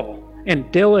faithful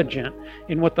and diligent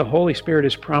in what the Holy Spirit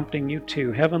is prompting you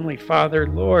to. Heavenly Father,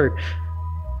 Lord,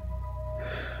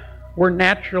 we're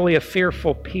naturally a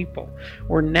fearful people.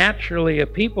 We're naturally a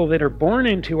people that are born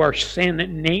into our sin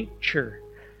nature.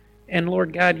 And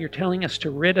Lord God, you're telling us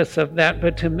to rid us of that,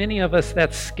 but to many of us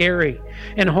that's scary.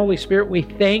 And Holy Spirit, we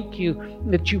thank you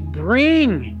that you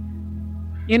bring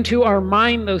into our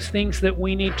mind those things that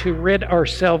we need to rid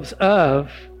ourselves of.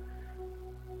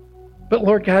 But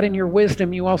Lord God, in your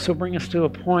wisdom, you also bring us to a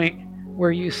point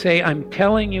where you say, I'm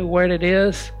telling you what it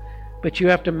is, but you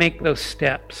have to make those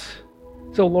steps.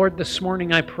 So Lord, this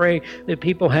morning I pray that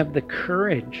people have the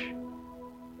courage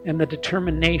and the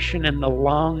determination and the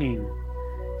longing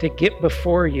to get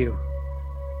before you,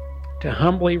 to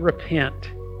humbly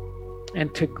repent,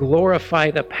 and to glorify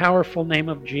the powerful name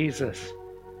of Jesus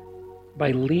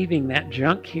by leaving that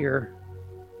junk here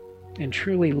and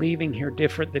truly leaving here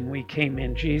different than we came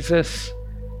in. Jesus,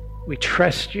 we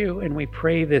trust you and we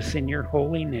pray this in your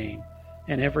holy name.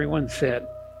 And everyone said,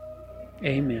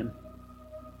 amen.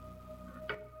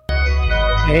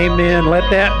 Amen. Let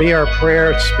that be our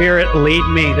prayer. Spirit, lead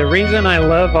me. The reason I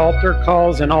love altar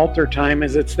calls and altar time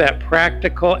is it's that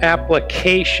practical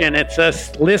application. It's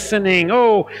us listening.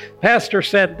 Oh, pastor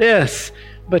said this.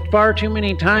 But far too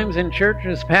many times in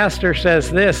churches, pastor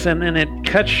says this, and then it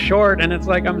cuts short, and it's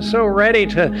like, I'm so ready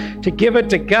to give it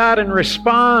to God and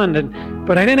respond,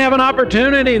 but I didn't have an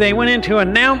opportunity. They went into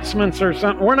announcements or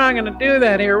something. We're not going to do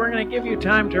that here. We're going to give you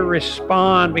time to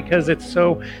respond because it's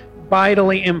so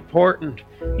vitally important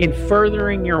in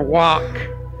furthering your walk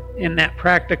in that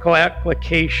practical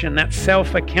application, that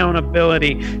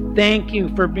self-accountability. Thank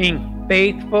you for being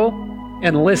faithful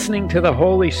and listening to the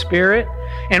Holy Spirit.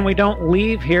 And we don't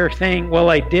leave here saying, well,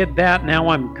 I did that, now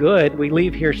I'm good. We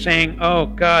leave here saying, oh,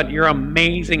 God, you're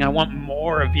amazing. I want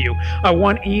more of you. I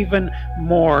want even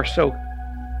more. So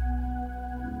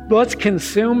let's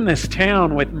consume this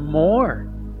town with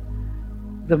more.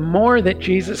 The more that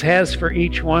Jesus has for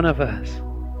each one of us.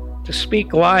 To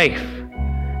speak life.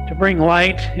 To bring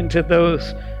light into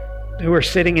those who are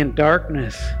sitting in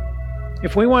darkness.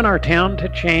 If we want our town to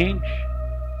change,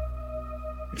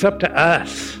 it's up to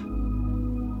us.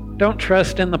 Don't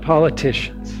trust in the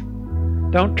politicians.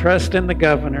 Don't trust in the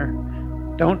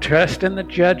governor. Don't trust in the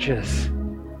judges.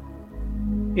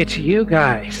 It's you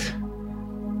guys.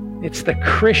 It's the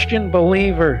Christian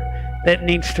believer that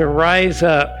needs to rise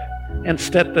up and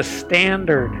set the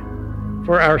standard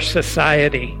for our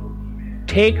society.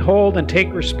 Take hold and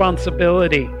take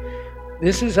responsibility.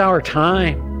 This is our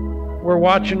time. We're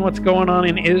watching what's going on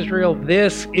in Israel.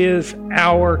 This is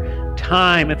our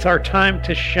time. It's our time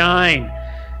to shine.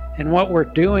 And what we're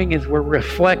doing is we're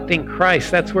reflecting Christ.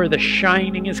 That's where the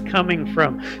shining is coming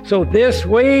from. So this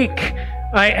week,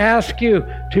 I ask you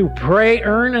to pray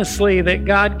earnestly that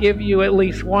God give you at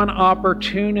least one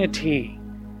opportunity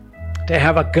to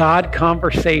have a God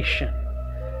conversation,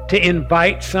 to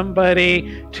invite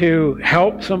somebody, to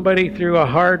help somebody through a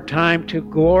hard time, to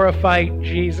glorify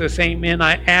Jesus. Amen.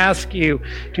 I ask you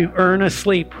to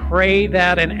earnestly pray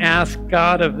that and ask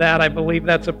God of that. I believe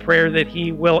that's a prayer that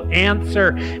He will answer,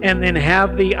 and then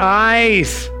have the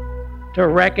eyes to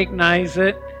recognize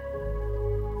it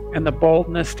and the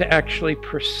boldness to actually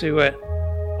pursue it.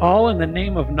 All in the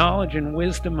name of knowledge and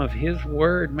wisdom of His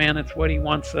Word. Man, it's what He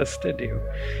wants us to do.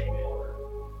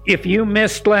 If you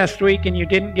missed last week and you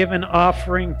didn't give an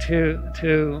offering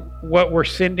to what we're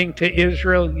sending to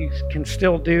Israel, you can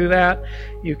still do that.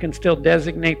 You can still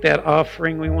designate that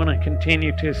offering. We want to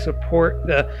continue to support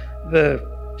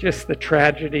the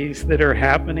tragedies that are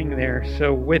happening there.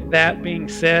 So with that being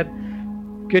said,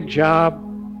 good job.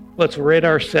 Let's rid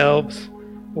ourselves.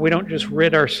 But we don't just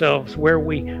rid ourselves. Where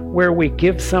we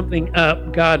give something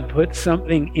up, God puts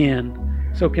something in.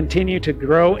 So continue to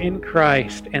grow in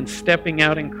Christ and stepping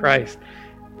out in Christ.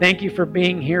 Thank you for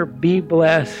being here. Be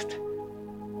blessed.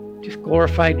 Just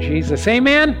glorify Jesus.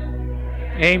 Amen?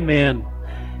 Amen.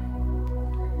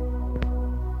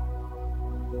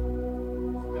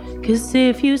 'Cause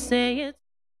if you say it.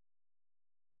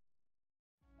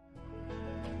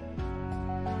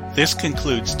 This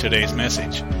concludes today's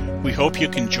message. We hope you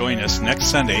can join us next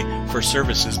Sunday for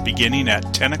services beginning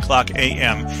at 10 o'clock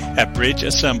a.m. at Bridge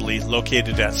Assembly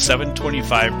located at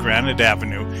 725 Granite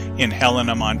Avenue in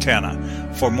Helena, Montana.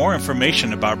 For more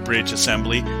information about Bridge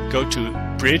Assembly, go to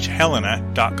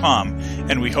bridgehelena.com,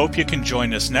 and we hope you can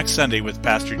join us next Sunday with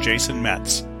Pastor Jason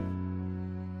Metz.